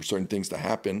waiting for certain things to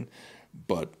happen.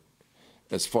 But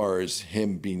as far as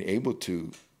Him being able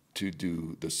to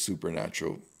do the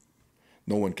supernatural,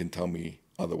 no one can tell me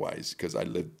otherwise, because I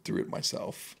lived through it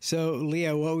myself. So,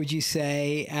 Leo, what would you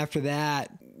say after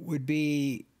that would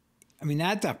be, I mean,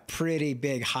 that's a pretty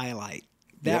big highlight,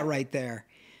 that right there.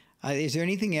 Is there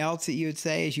anything else that you would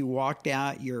say as you walked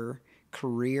out your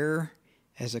career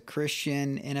as a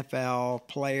Christian NFL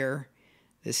player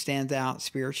that stands out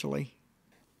spiritually?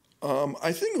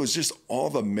 I think it was just all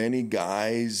the many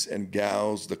guys and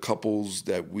gals, the couples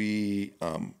that we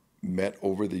met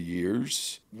over the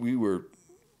years. We were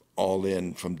all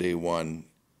in from day one.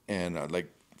 And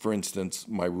for instance,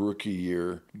 my rookie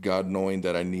year, God knowing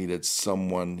that I needed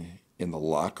someone in the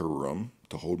locker room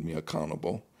to hold me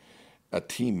accountable, a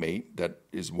teammate that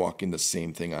is walking the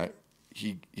same thing.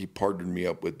 He partnered me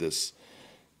up with this.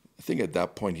 I think at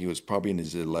that point he was probably in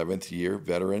his 11th year,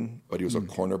 veteran, but he was a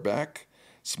cornerback,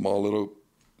 small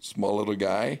little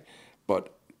guy,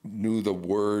 but knew the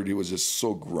word. He was just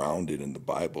so grounded in the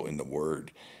Bible, in the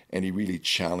word, and he really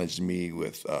challenged me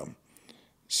with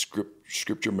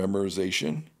scripture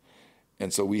memorization.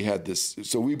 And so we had this.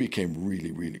 So we became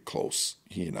really, really close.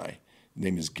 He and I. His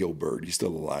name is Gilbert. He's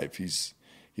still alive. He's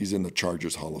in the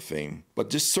Chargers Hall of Fame. But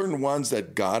just certain ones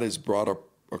that God has brought up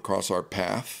across our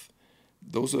path.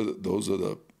 Those are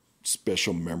the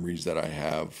special memories that I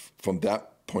have from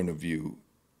that point of view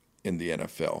in the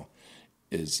NFL.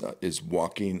 Is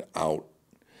walking out,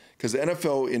 because the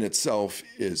NFL in itself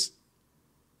is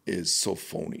so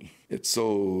phony. It's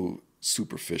so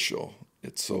superficial.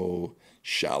 It's so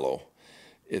shallow.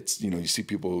 It's, you see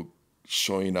people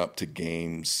showing up to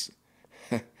games.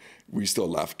 We still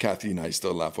laugh. Kathy and I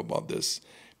still laugh about this.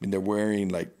 I mean, they're wearing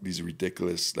like these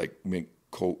ridiculous mink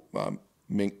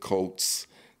coats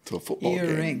to a football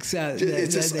earrings, game.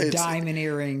 The diamond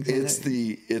earrings. It's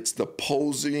the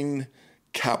posing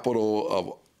capital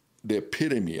of the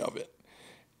epitome of it.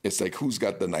 It's like, who's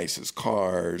got the nicest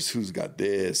cars? Who's got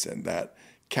this and that?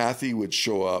 Kathy would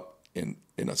show up in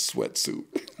a sweatsuit.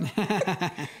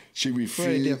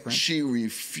 She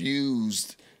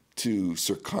refused to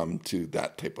succumb to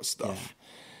that type of stuff.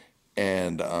 Yeah.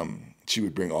 And she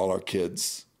would bring all our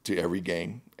kids to every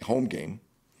game, home game.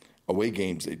 Away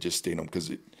games, they just stayed home because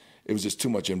it was just too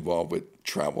much involved with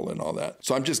travel and all that.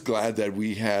 So I'm just glad that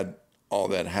we had all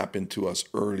that happen to us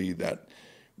early, that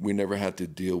we never had to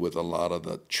deal with a lot of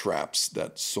the traps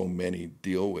that so many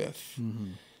deal with,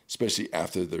 especially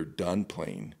after they're done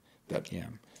playing.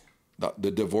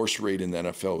 the divorce rate in the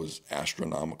NFL is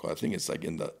astronomical. I think it's like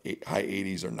in the high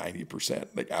 80s or 90%,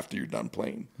 like after you're done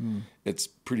playing. It's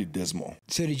pretty dismal.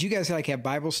 So did you guys like have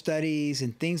Bible studies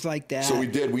and things like that? So we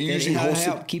did. We usually hosted.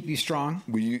 Help keep you strong?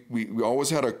 We always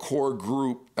had a core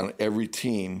group on every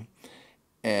team.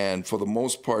 And for the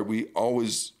most part, we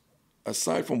always,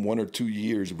 aside from 1 or 2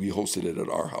 years, we hosted it at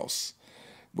our house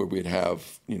where we'd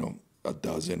have, a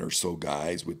dozen or so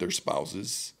guys with their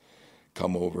spouses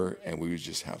come over, and we would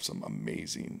just have some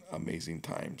amazing, amazing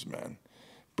times, man.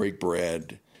 Break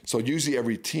bread. So usually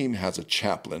every team has a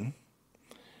chaplain.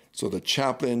 So the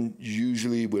chaplain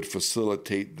usually would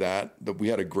facilitate that. We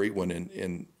had a great one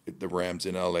in the Rams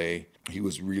in LA. He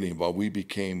was really involved. We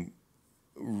became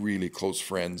really close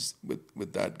friends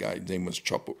with that guy. His name was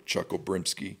Chuck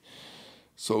Obrimsky.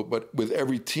 So, but with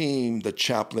every team, the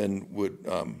chaplain would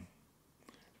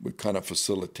kind of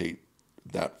facilitate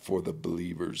that for the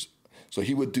believers. So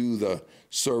he would do the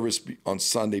service on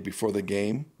Sunday before the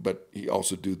game, but he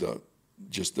also do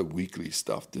just the weekly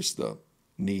stuff, just the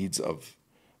needs of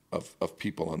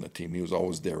people on the team. He was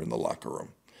always there in the locker room.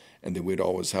 And then we'd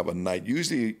always have a night.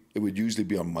 It would usually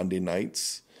be on Monday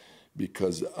nights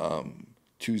because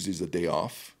Tuesday's a day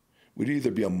off. Would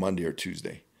either be on Monday or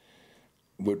Tuesday.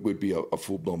 Would be a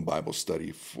full-blown Bible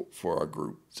study for our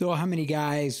group. So how many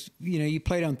guys, you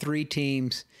played on 3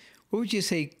 teams. What would you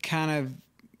say kind of,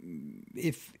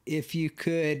 if you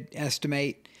could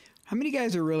estimate, how many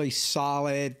guys are really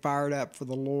solid, fired up for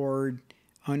the Lord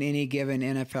on any given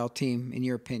NFL team, in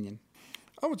your opinion?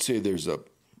 I would say there's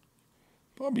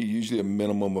probably usually a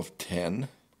minimum of 10.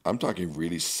 I'm talking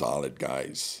really solid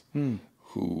guys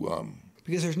who...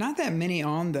 because there's not that many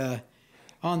on the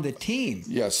team.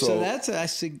 Yeah, so that's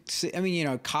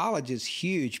college is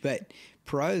huge, but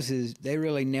pros they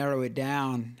really narrow it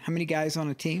down. How many guys on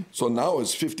a team? So now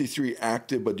it's 53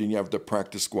 active, but then you have the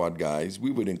practice squad guys.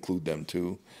 We would include them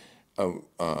too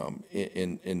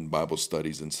in Bible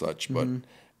studies and such. But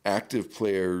active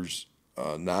players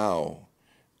now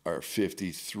are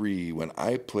 53. When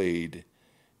I played,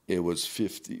 it was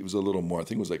 50. It was a little more. I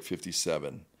think it was like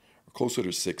 57, or closer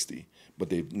to 60. But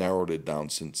they've narrowed it down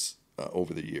since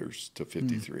over the years to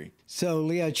 53. So,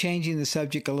 Leo, changing the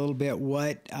subject a little bit,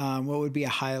 what would be a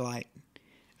highlight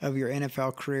of your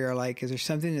NFL career? Like, is there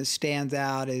something that stands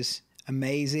out as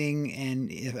amazing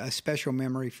and a special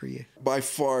memory for you? By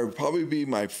far, it'd probably be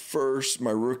my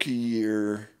rookie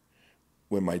year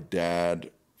when my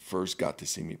dad first got to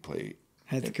see me play.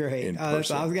 That's great. I was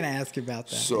going to ask you about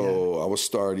that. So I was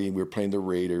starting. We were playing the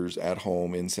Raiders at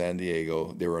home in San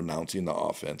Diego. They were announcing the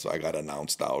offense. So I got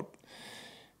announced out.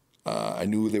 I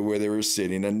knew where they were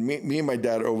sitting. And me and my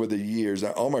dad over the years,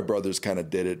 all my brothers kind of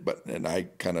did it, and I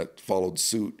kind of followed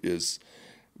suit, is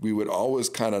we would always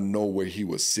kind of know where he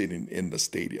was sitting in the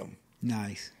stadium.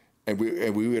 Nice. And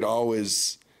we would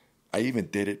always, I even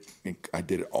did it. I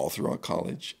did it all throughout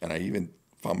college, and I even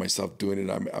found myself doing it.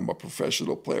 I'm a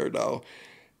professional player now.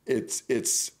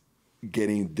 It's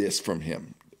getting this from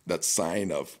him, that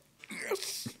sign of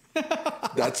yes.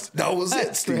 That was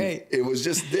it, Steve. Great. It was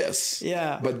just this.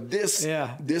 Yeah. But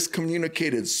this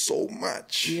communicated so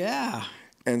much. Yeah.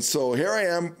 And so here I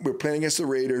am. We're playing against the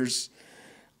Raiders.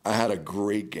 I had a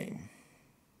great game.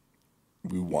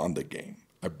 We won the game.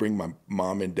 I bring my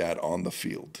mom and dad on the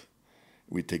field.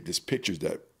 We take these pictures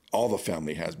that all the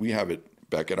family has. We have it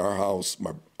back at our house.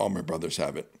 All my brothers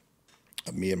have it.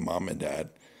 Me and mom and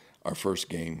dad, our first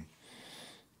game.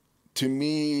 To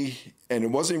me, and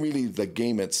it wasn't really the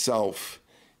game itself,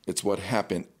 it's what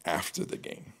happened after the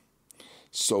game.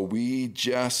 So we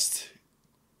just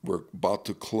were about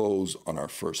to close on our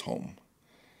first home.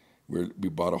 We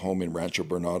bought a home in Rancho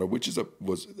Bernardo, which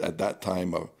was at that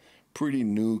time a pretty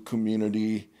new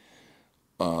community.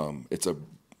 It's a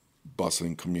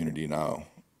bustling community now,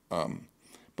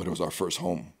 but it was our first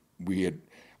home. We had,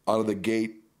 out of the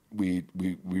gate, we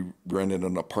rented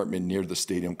an apartment near the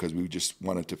stadium because we just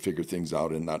wanted to figure things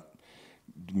out and not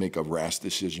make a rash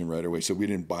decision right away. So we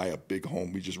didn't buy a big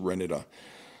home. We just rented a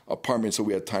apartment so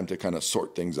we had time to kind of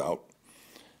sort things out.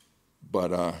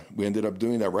 But we ended up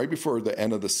doing that right before the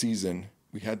end of the season.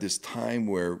 We had this time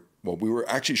where, we were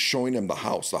actually showing them the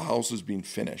house. The house was being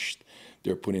finished.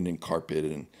 They were putting in carpet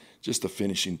and just the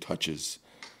finishing touches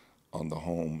on the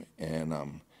home. And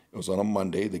it was on a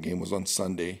Monday. The game was on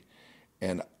Sunday.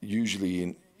 And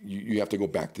usually you have to go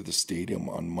back to the stadium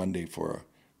on Monday for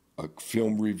a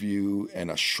film review and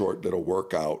a short little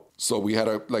workout. So we had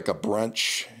a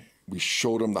brunch. We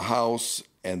showed them the house,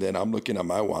 and then I'm looking at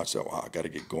my watch. So I got to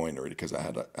get going already because I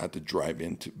had to drive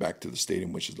back to the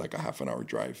stadium, which is like a half an hour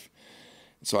drive.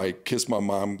 So I kissed my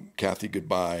mom, Kathy,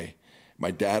 goodbye.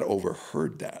 My dad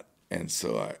overheard that, And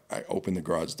so I opened the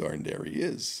garage door, and there he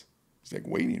is. He's like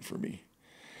waiting for me.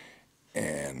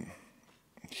 And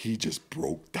he just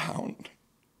broke down.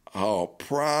 How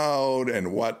proud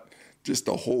and what, just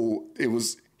the whole,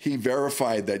 he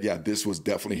verified that, yeah, this was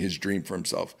definitely his dream for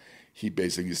himself. He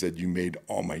basically said, you made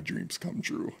all my dreams come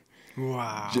true.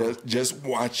 Wow. Just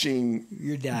watching,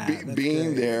 your dad,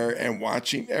 being there and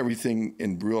watching everything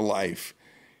in real life.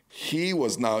 He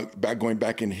was now going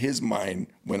back in his mind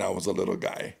when I was a little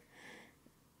guy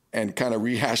and kind of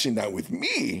rehashing that with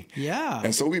me. Yeah.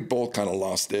 And so we both kind of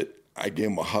lost it. I gave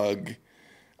him a hug.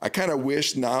 I kind of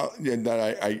wish now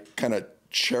that I kind of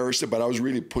cherished it, but I was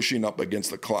really pushing up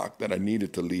against the clock that I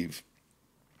needed to leave.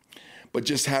 But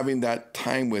just having that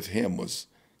time with him was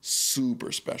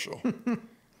super special.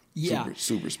 Yeah.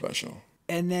 Super special.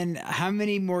 And then how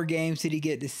many more games did he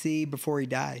get to see before he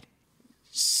died?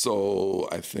 So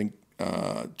I think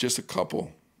just a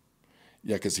couple.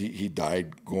 Yeah, because he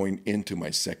died going into my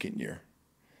second year.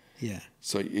 Yeah.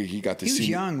 So he got to see. He was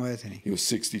young, wasn't he? He was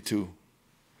 62.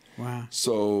 Wow.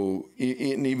 So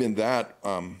and even that,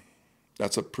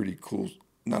 that's a pretty cool,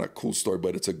 not a cool story,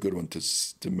 but it's a good one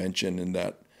to mention in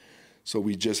that. So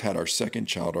we just had our second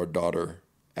child, our daughter,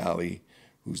 Allie,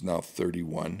 who's now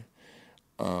 31.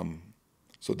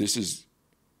 So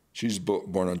she's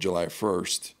born on July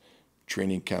 1st.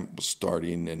 Training camp was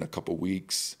starting in a couple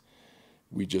weeks.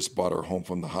 We just brought her home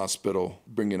from the hospital,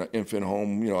 bringing an infant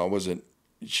home. I was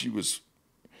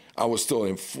still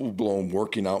in full-blown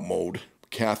working out mode.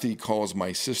 Kathy calls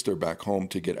my sister back home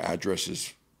to get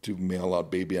addresses to mail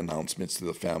out baby announcements to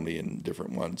the family and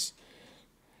different ones.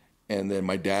 And then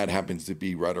my dad happens to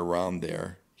be right around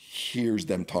there, hears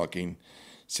them talking,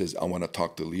 says, I want to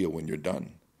talk to Leo when you're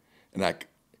done. And I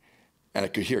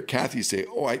could hear Kathy say,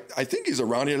 oh, I think he's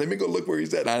around here. Let me go look where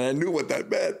he's at. And I knew what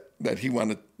that meant,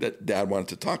 that Dad wanted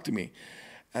to talk to me.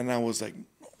 And I was like,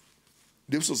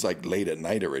 this was like late at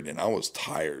night already, and I was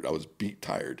tired. I was beat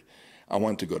tired. I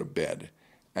wanted to go to bed.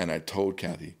 And I told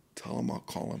Kathy, tell him I'll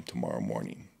call him tomorrow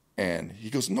morning. And he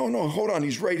goes, no, hold on.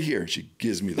 He's right here. She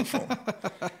gives me the phone.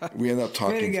 We end up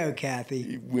talking. Way to go,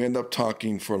 Kathy. We end up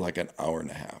talking for like an hour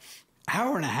and a half.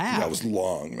 Hour and a half? That was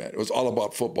long, man. It was all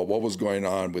about football, what was going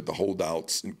on with the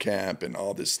holdouts in camp and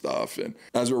all this stuff. And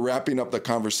as we're wrapping up the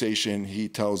conversation, he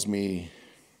tells me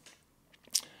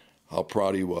how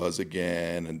proud he was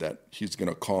again and that he's going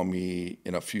to call me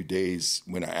in a few days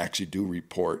when I actually do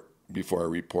report, before I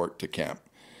report to camp,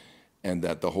 and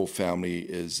that the whole family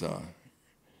is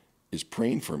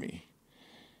praying for me.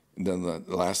 And then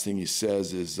the last thing he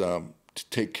says is to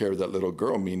take care of that little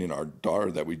girl, meaning our daughter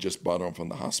that we just brought home from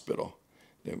the hospital.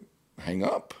 Then hang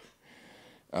up.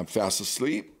 I'm fast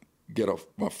asleep.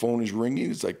 My phone is ringing.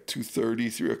 It's like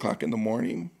 2:30, 3 o'clock in the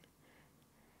morning.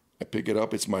 I pick it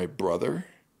up. It's my brother.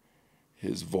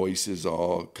 His voice is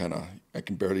all kind of, I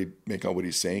can barely make out what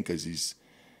he's saying because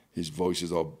his voice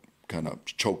is all kind of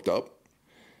choked up.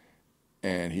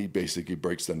 And he basically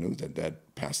breaks the news that Dad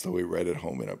passed away right at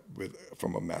home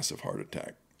from a massive heart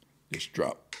attack. Just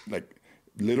dropped. Like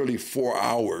literally 4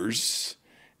 hours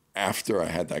after I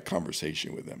had that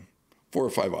conversation with him. 4 or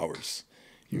 5 hours.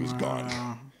 He was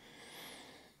gone.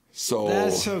 So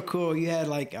that's so cool. You had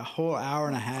like a whole hour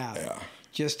and a half. Yeah.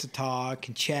 Just to talk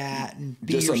and chat and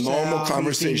be just yourself, a normal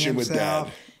conversation with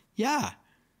Dad. Yeah.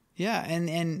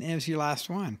 And it was your last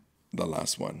one. The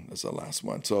last one. That's the last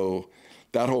one. So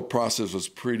that whole process was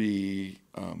pretty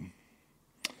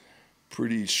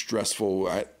stressful.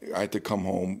 I had to come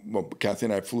home. Well, Kathy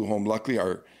and I flew home. Luckily,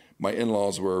 my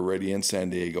in-laws were already in San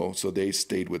Diego, so they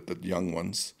stayed with the young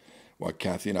ones. While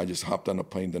Kathy and I just hopped on a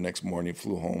plane the next morning,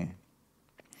 flew home,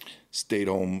 stayed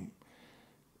home,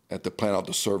 had to plan out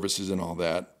the services and all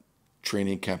that.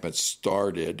 Training camp had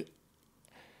started.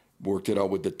 Worked it out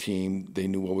with the team. They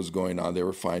knew what was going on. They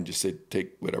were fine. Just said,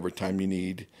 take whatever time you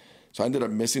need. So I ended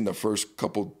up missing the first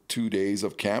 2 days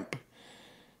of camp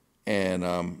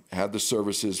and had the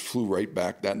services, flew right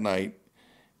back that night.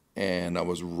 And I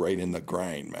was right in the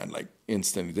grind, man, like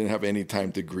instantly. Didn't have any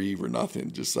time to grieve or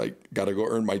nothing. Just like, got to go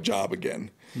earn my job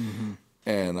again. Mm-hmm.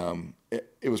 And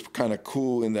it was kind of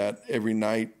cool in that every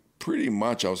night, pretty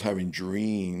much I was having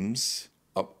dreams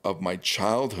of my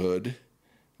childhood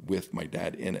with my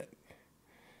dad in it.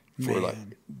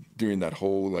 During that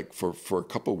whole, for a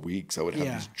couple of weeks, I would have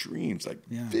these dreams,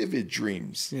 vivid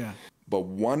dreams. Yeah. But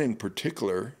one in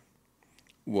particular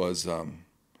was,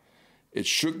 it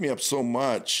shook me up so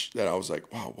much that I was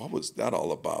like, wow, what was that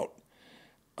all about?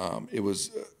 It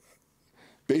was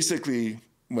basically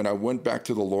when I went back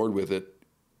to the Lord with it,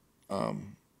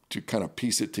 to kind of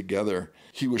piece it together,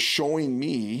 he was showing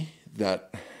me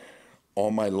that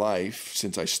all my life,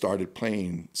 since I started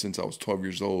playing, since I was 12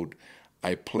 years old,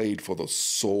 I played for the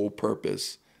sole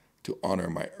purpose to honor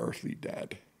my earthly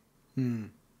dad.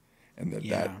 And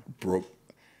that broke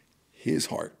his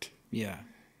heart. Yeah.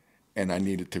 And I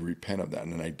needed to repent of that,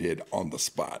 and I did on the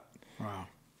spot. Wow.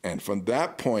 And from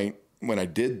that point, when I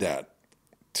did that,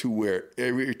 to where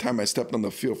every time I stepped on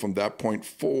the field from that point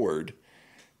forward,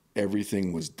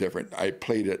 everything was different. I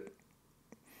played it.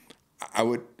 I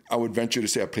would venture to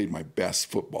say I played my best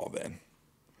football then.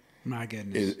 My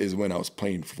goodness. Is when I was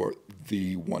playing for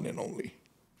the one and only.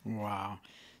 Wow.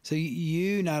 So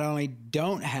you not only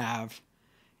don't have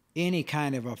any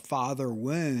kind of a father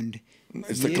wound,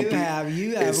 It's you have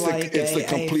the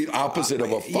complete opposite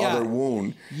of a father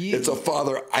wound. It's a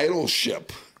father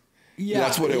idolship. Yeah,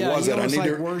 that's what it was. You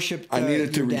That I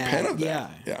needed to repent of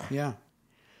that. Yeah.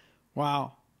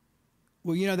 Wow.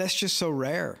 Well, that's just so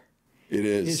rare. It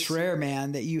is. It's rare,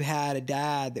 man, that you had a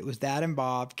dad that was that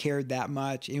involved, cared that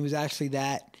much, and was actually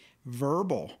that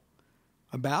verbal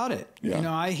about it.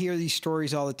 Yeah. I hear these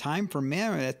stories all the time from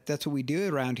men. That's what we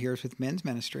do around here is with men's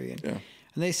ministry. And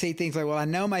they say things like, well, I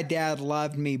know my dad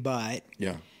loved me, but,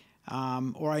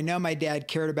 or I know my dad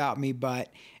cared about me,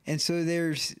 but, and so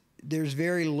there's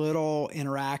very little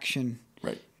interaction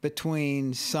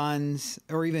between sons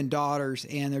or even daughters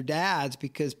and their dads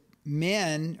because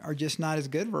men are just not as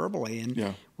good verbally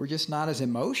and we're just not as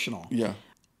emotional. Yeah.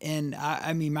 And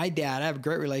I mean, my dad, I have a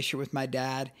great relationship with my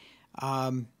dad,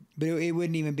 but it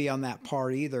wouldn't even be on that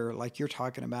part either, like you're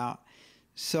talking about.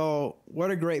 So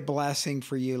what a great blessing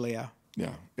for you, Leo.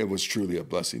 Yeah, it was truly a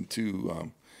blessing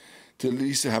to at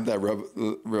least have that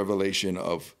revelation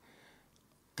of,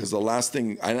 because the last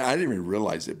thing, I didn't even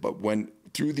realize it, but when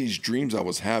through these dreams I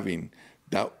was having,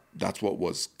 that's what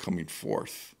was coming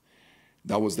forth.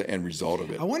 That was the end result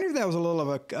of it. I wonder if that was a little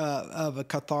of a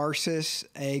catharsis,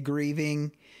 a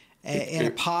grieving, in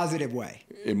a positive way.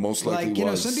 It most likely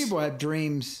was. Some people have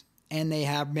dreams and they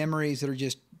have memories that are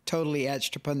just totally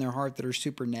etched upon their heart that are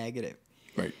super negative.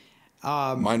 Right.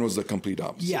 Mine was the complete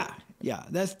opposite. Yeah.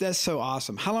 That's so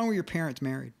awesome. How long were your parents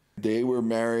married? They were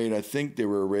married. I think they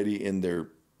were already in their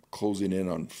closing in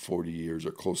on 40 years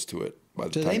or close to it.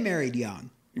 So they married young.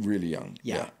 Really young.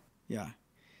 Yeah.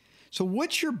 So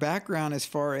what's your background as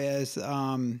far as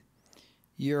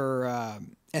your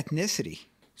ethnicity?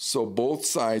 So both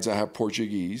sides, I have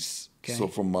Portuguese. Okay. So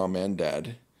from mom and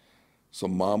dad. So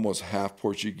mom was half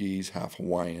Portuguese, half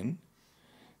Hawaiian.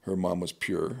 Her mom was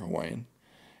pure Hawaiian.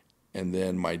 And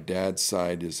then my dad's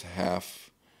side is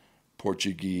half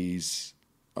Portuguese,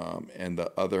 and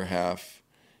the other half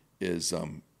is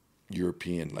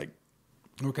European, like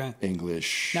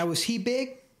English. Now, was he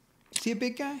big? Is he a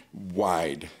big guy?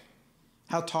 Wide.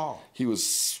 How tall? He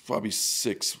was probably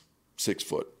 6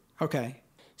 foot. Okay.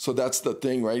 So that's the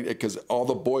thing, right? Because all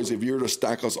the boys, if you were to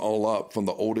stack us all up from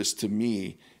the oldest to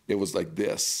me, it was like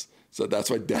this. So that's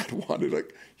why Dad wanted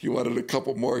a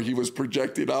couple more. He was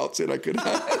projecting out, saying I could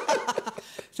have.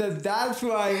 So that's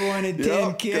why he wanted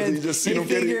 10 kids. He just seen them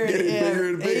getting bigger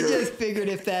and bigger. He just figured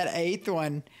if that 8th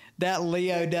one, that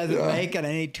Leo doesn't make it,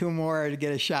 I need 2 more to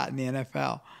get a shot in the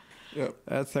NFL. Yep.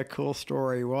 That's a cool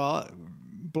story. Well,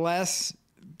 bless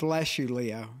you,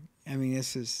 Leo. I mean,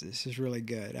 this is really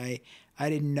good. I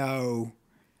didn't know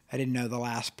the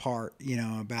last part,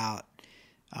 about.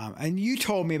 And you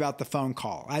told me about the phone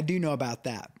call. I do know about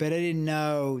that, but I didn't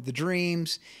know the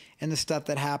dreams and the stuff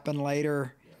that happened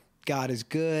later. God is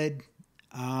good.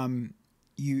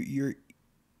 You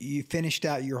finished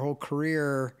out your whole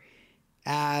career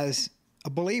as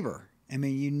a believer. I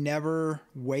mean, you never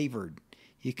wavered.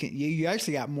 You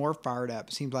actually got more fired up.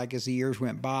 It seems like as the years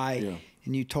went by,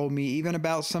 and you told me even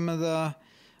about some of the,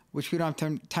 which we don't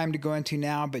have time to go into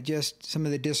now, but just some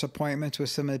of the disappointments with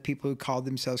some of the people who called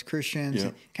themselves Christians,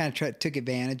 and kind of tried to take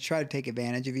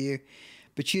advantage of you.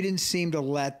 But you didn't seem to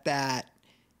let that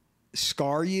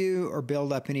scar you or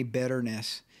build up any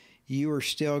bitterness. You were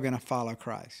still going to follow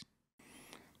Christ.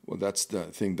 Well, that's the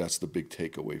thing. That's the big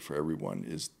takeaway for everyone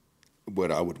is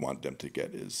what I would want them to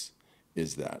get is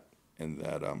that, and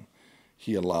that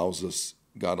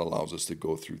God allows us to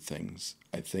go through things.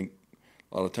 I think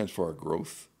a lot of times for our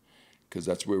growth, because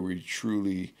that's where we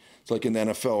truly. It's like in the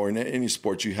NFL or in any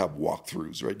sports, you have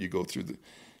walkthroughs, right? You go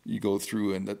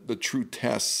through, and the true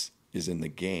test is in the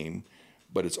game,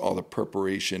 but it's all the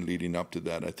preparation leading up to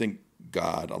that. I think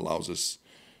God allows us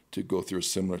to go through a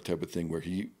similar type of thing where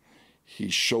He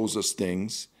shows us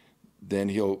things, then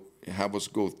He'll have us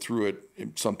go through it.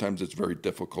 And sometimes it's very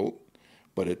difficult,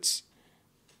 but it's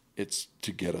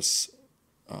to get us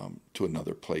to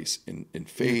another place in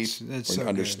faith or so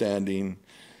understanding.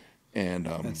 And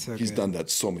He's done that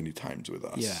so many times with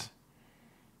us.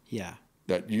 Yeah.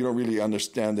 That you don't really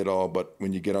understand it all, but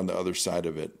when you get on the other side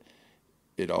of it,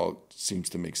 it all seems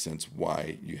to make sense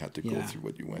why you had to go through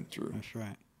what you went through. That's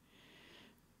right.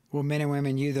 Well, men and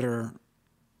women, you that are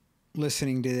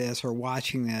listening to this or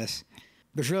watching this,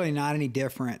 there's really not any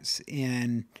difference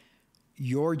in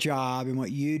your job and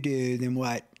what you do than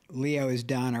what Leo has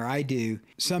done or I do.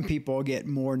 Some people get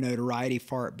more notoriety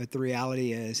for it, but the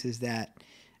reality is that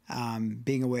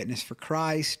being a witness for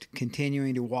Christ,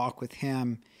 continuing to walk with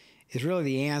him, is really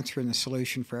the answer and the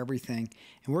solution for everything.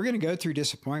 And we're going to go through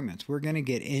disappointments. We're going to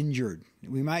get injured.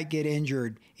 We might get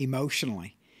injured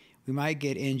emotionally. We might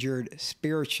get injured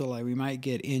spiritually. We might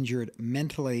get injured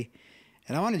mentally.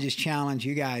 And I want to just challenge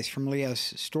you guys from Leo's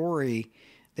story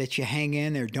that you hang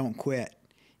in there, don't quit.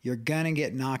 You're going to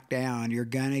get knocked down. You're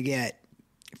going to get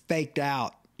faked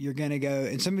out. You're going to go,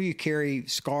 and some of you carry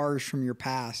scars from your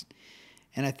past.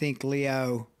 And I think,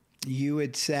 Leo, you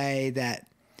would say that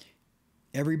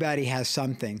everybody has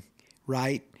something,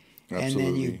 right? Absolutely.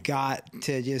 And then you've got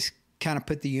to just kind of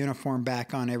put the uniform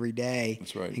back on every day.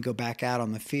 That's right. And go back out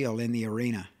on the field in the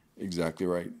arena. Exactly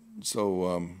right.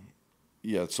 So,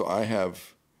 so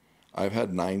I've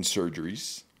had 9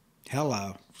 surgeries.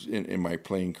 Hello. In my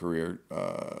playing career,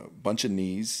 bunch of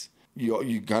knees.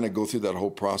 You kind of go through that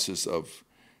whole process of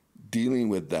dealing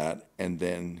with that and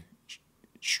then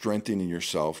strengthening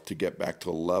yourself to get back to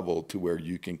a level to where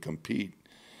you can compete.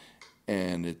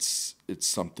 And it's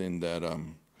something that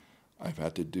I've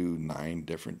had to do 9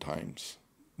 different times.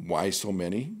 Why so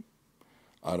many?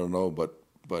 I don't know, but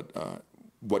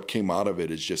what came out of it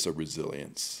is just a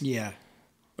resilience. Yeah.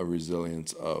 A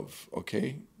resilience of,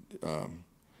 okay,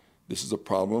 this is a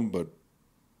problem, but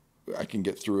I can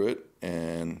get through it,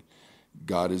 and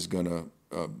God is going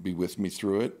to be with me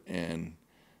through it. And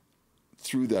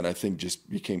through that, I think just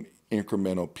became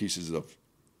incremental pieces of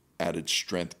added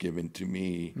strength given to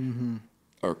me,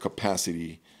 or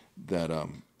capacity that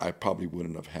I probably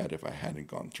wouldn't have had if I hadn't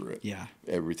gone through it. Yeah.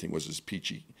 Everything was just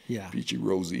peachy,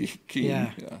 rosy, keen.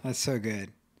 Yeah. That's so good.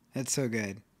 That's so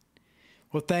good.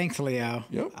 Well, thanks, Leo.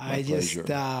 Yep, my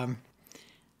pleasure.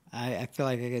 I feel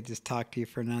like I could just talk to you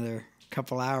for another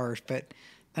couple hours, but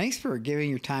thanks for giving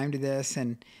your time to this,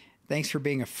 and thanks for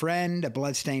being a friend, a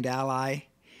bloodstained ally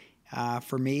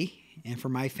for me and for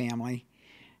my family.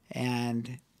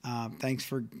 And thanks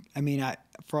for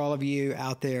all of you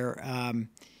out there.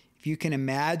 If you can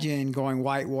imagine going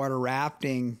whitewater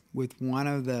rafting with one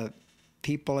of the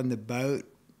people in the boat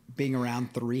being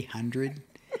around 300,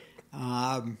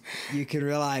 you can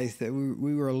realize that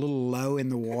we were a little low in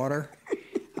the water.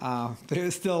 But it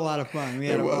was still a lot of fun. We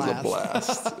had a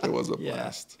blast. It was a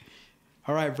blast.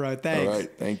 All right, bro. Thanks. All right.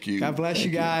 Thank you. God bless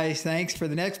you guys. Thanks for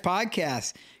the next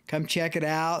podcast. Come check it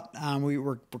out.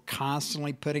 We're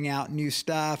constantly putting out new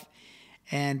stuff,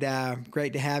 and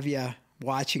great to have you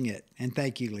watching it. And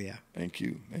thank you, Leo. Thank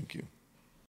you. Thank you.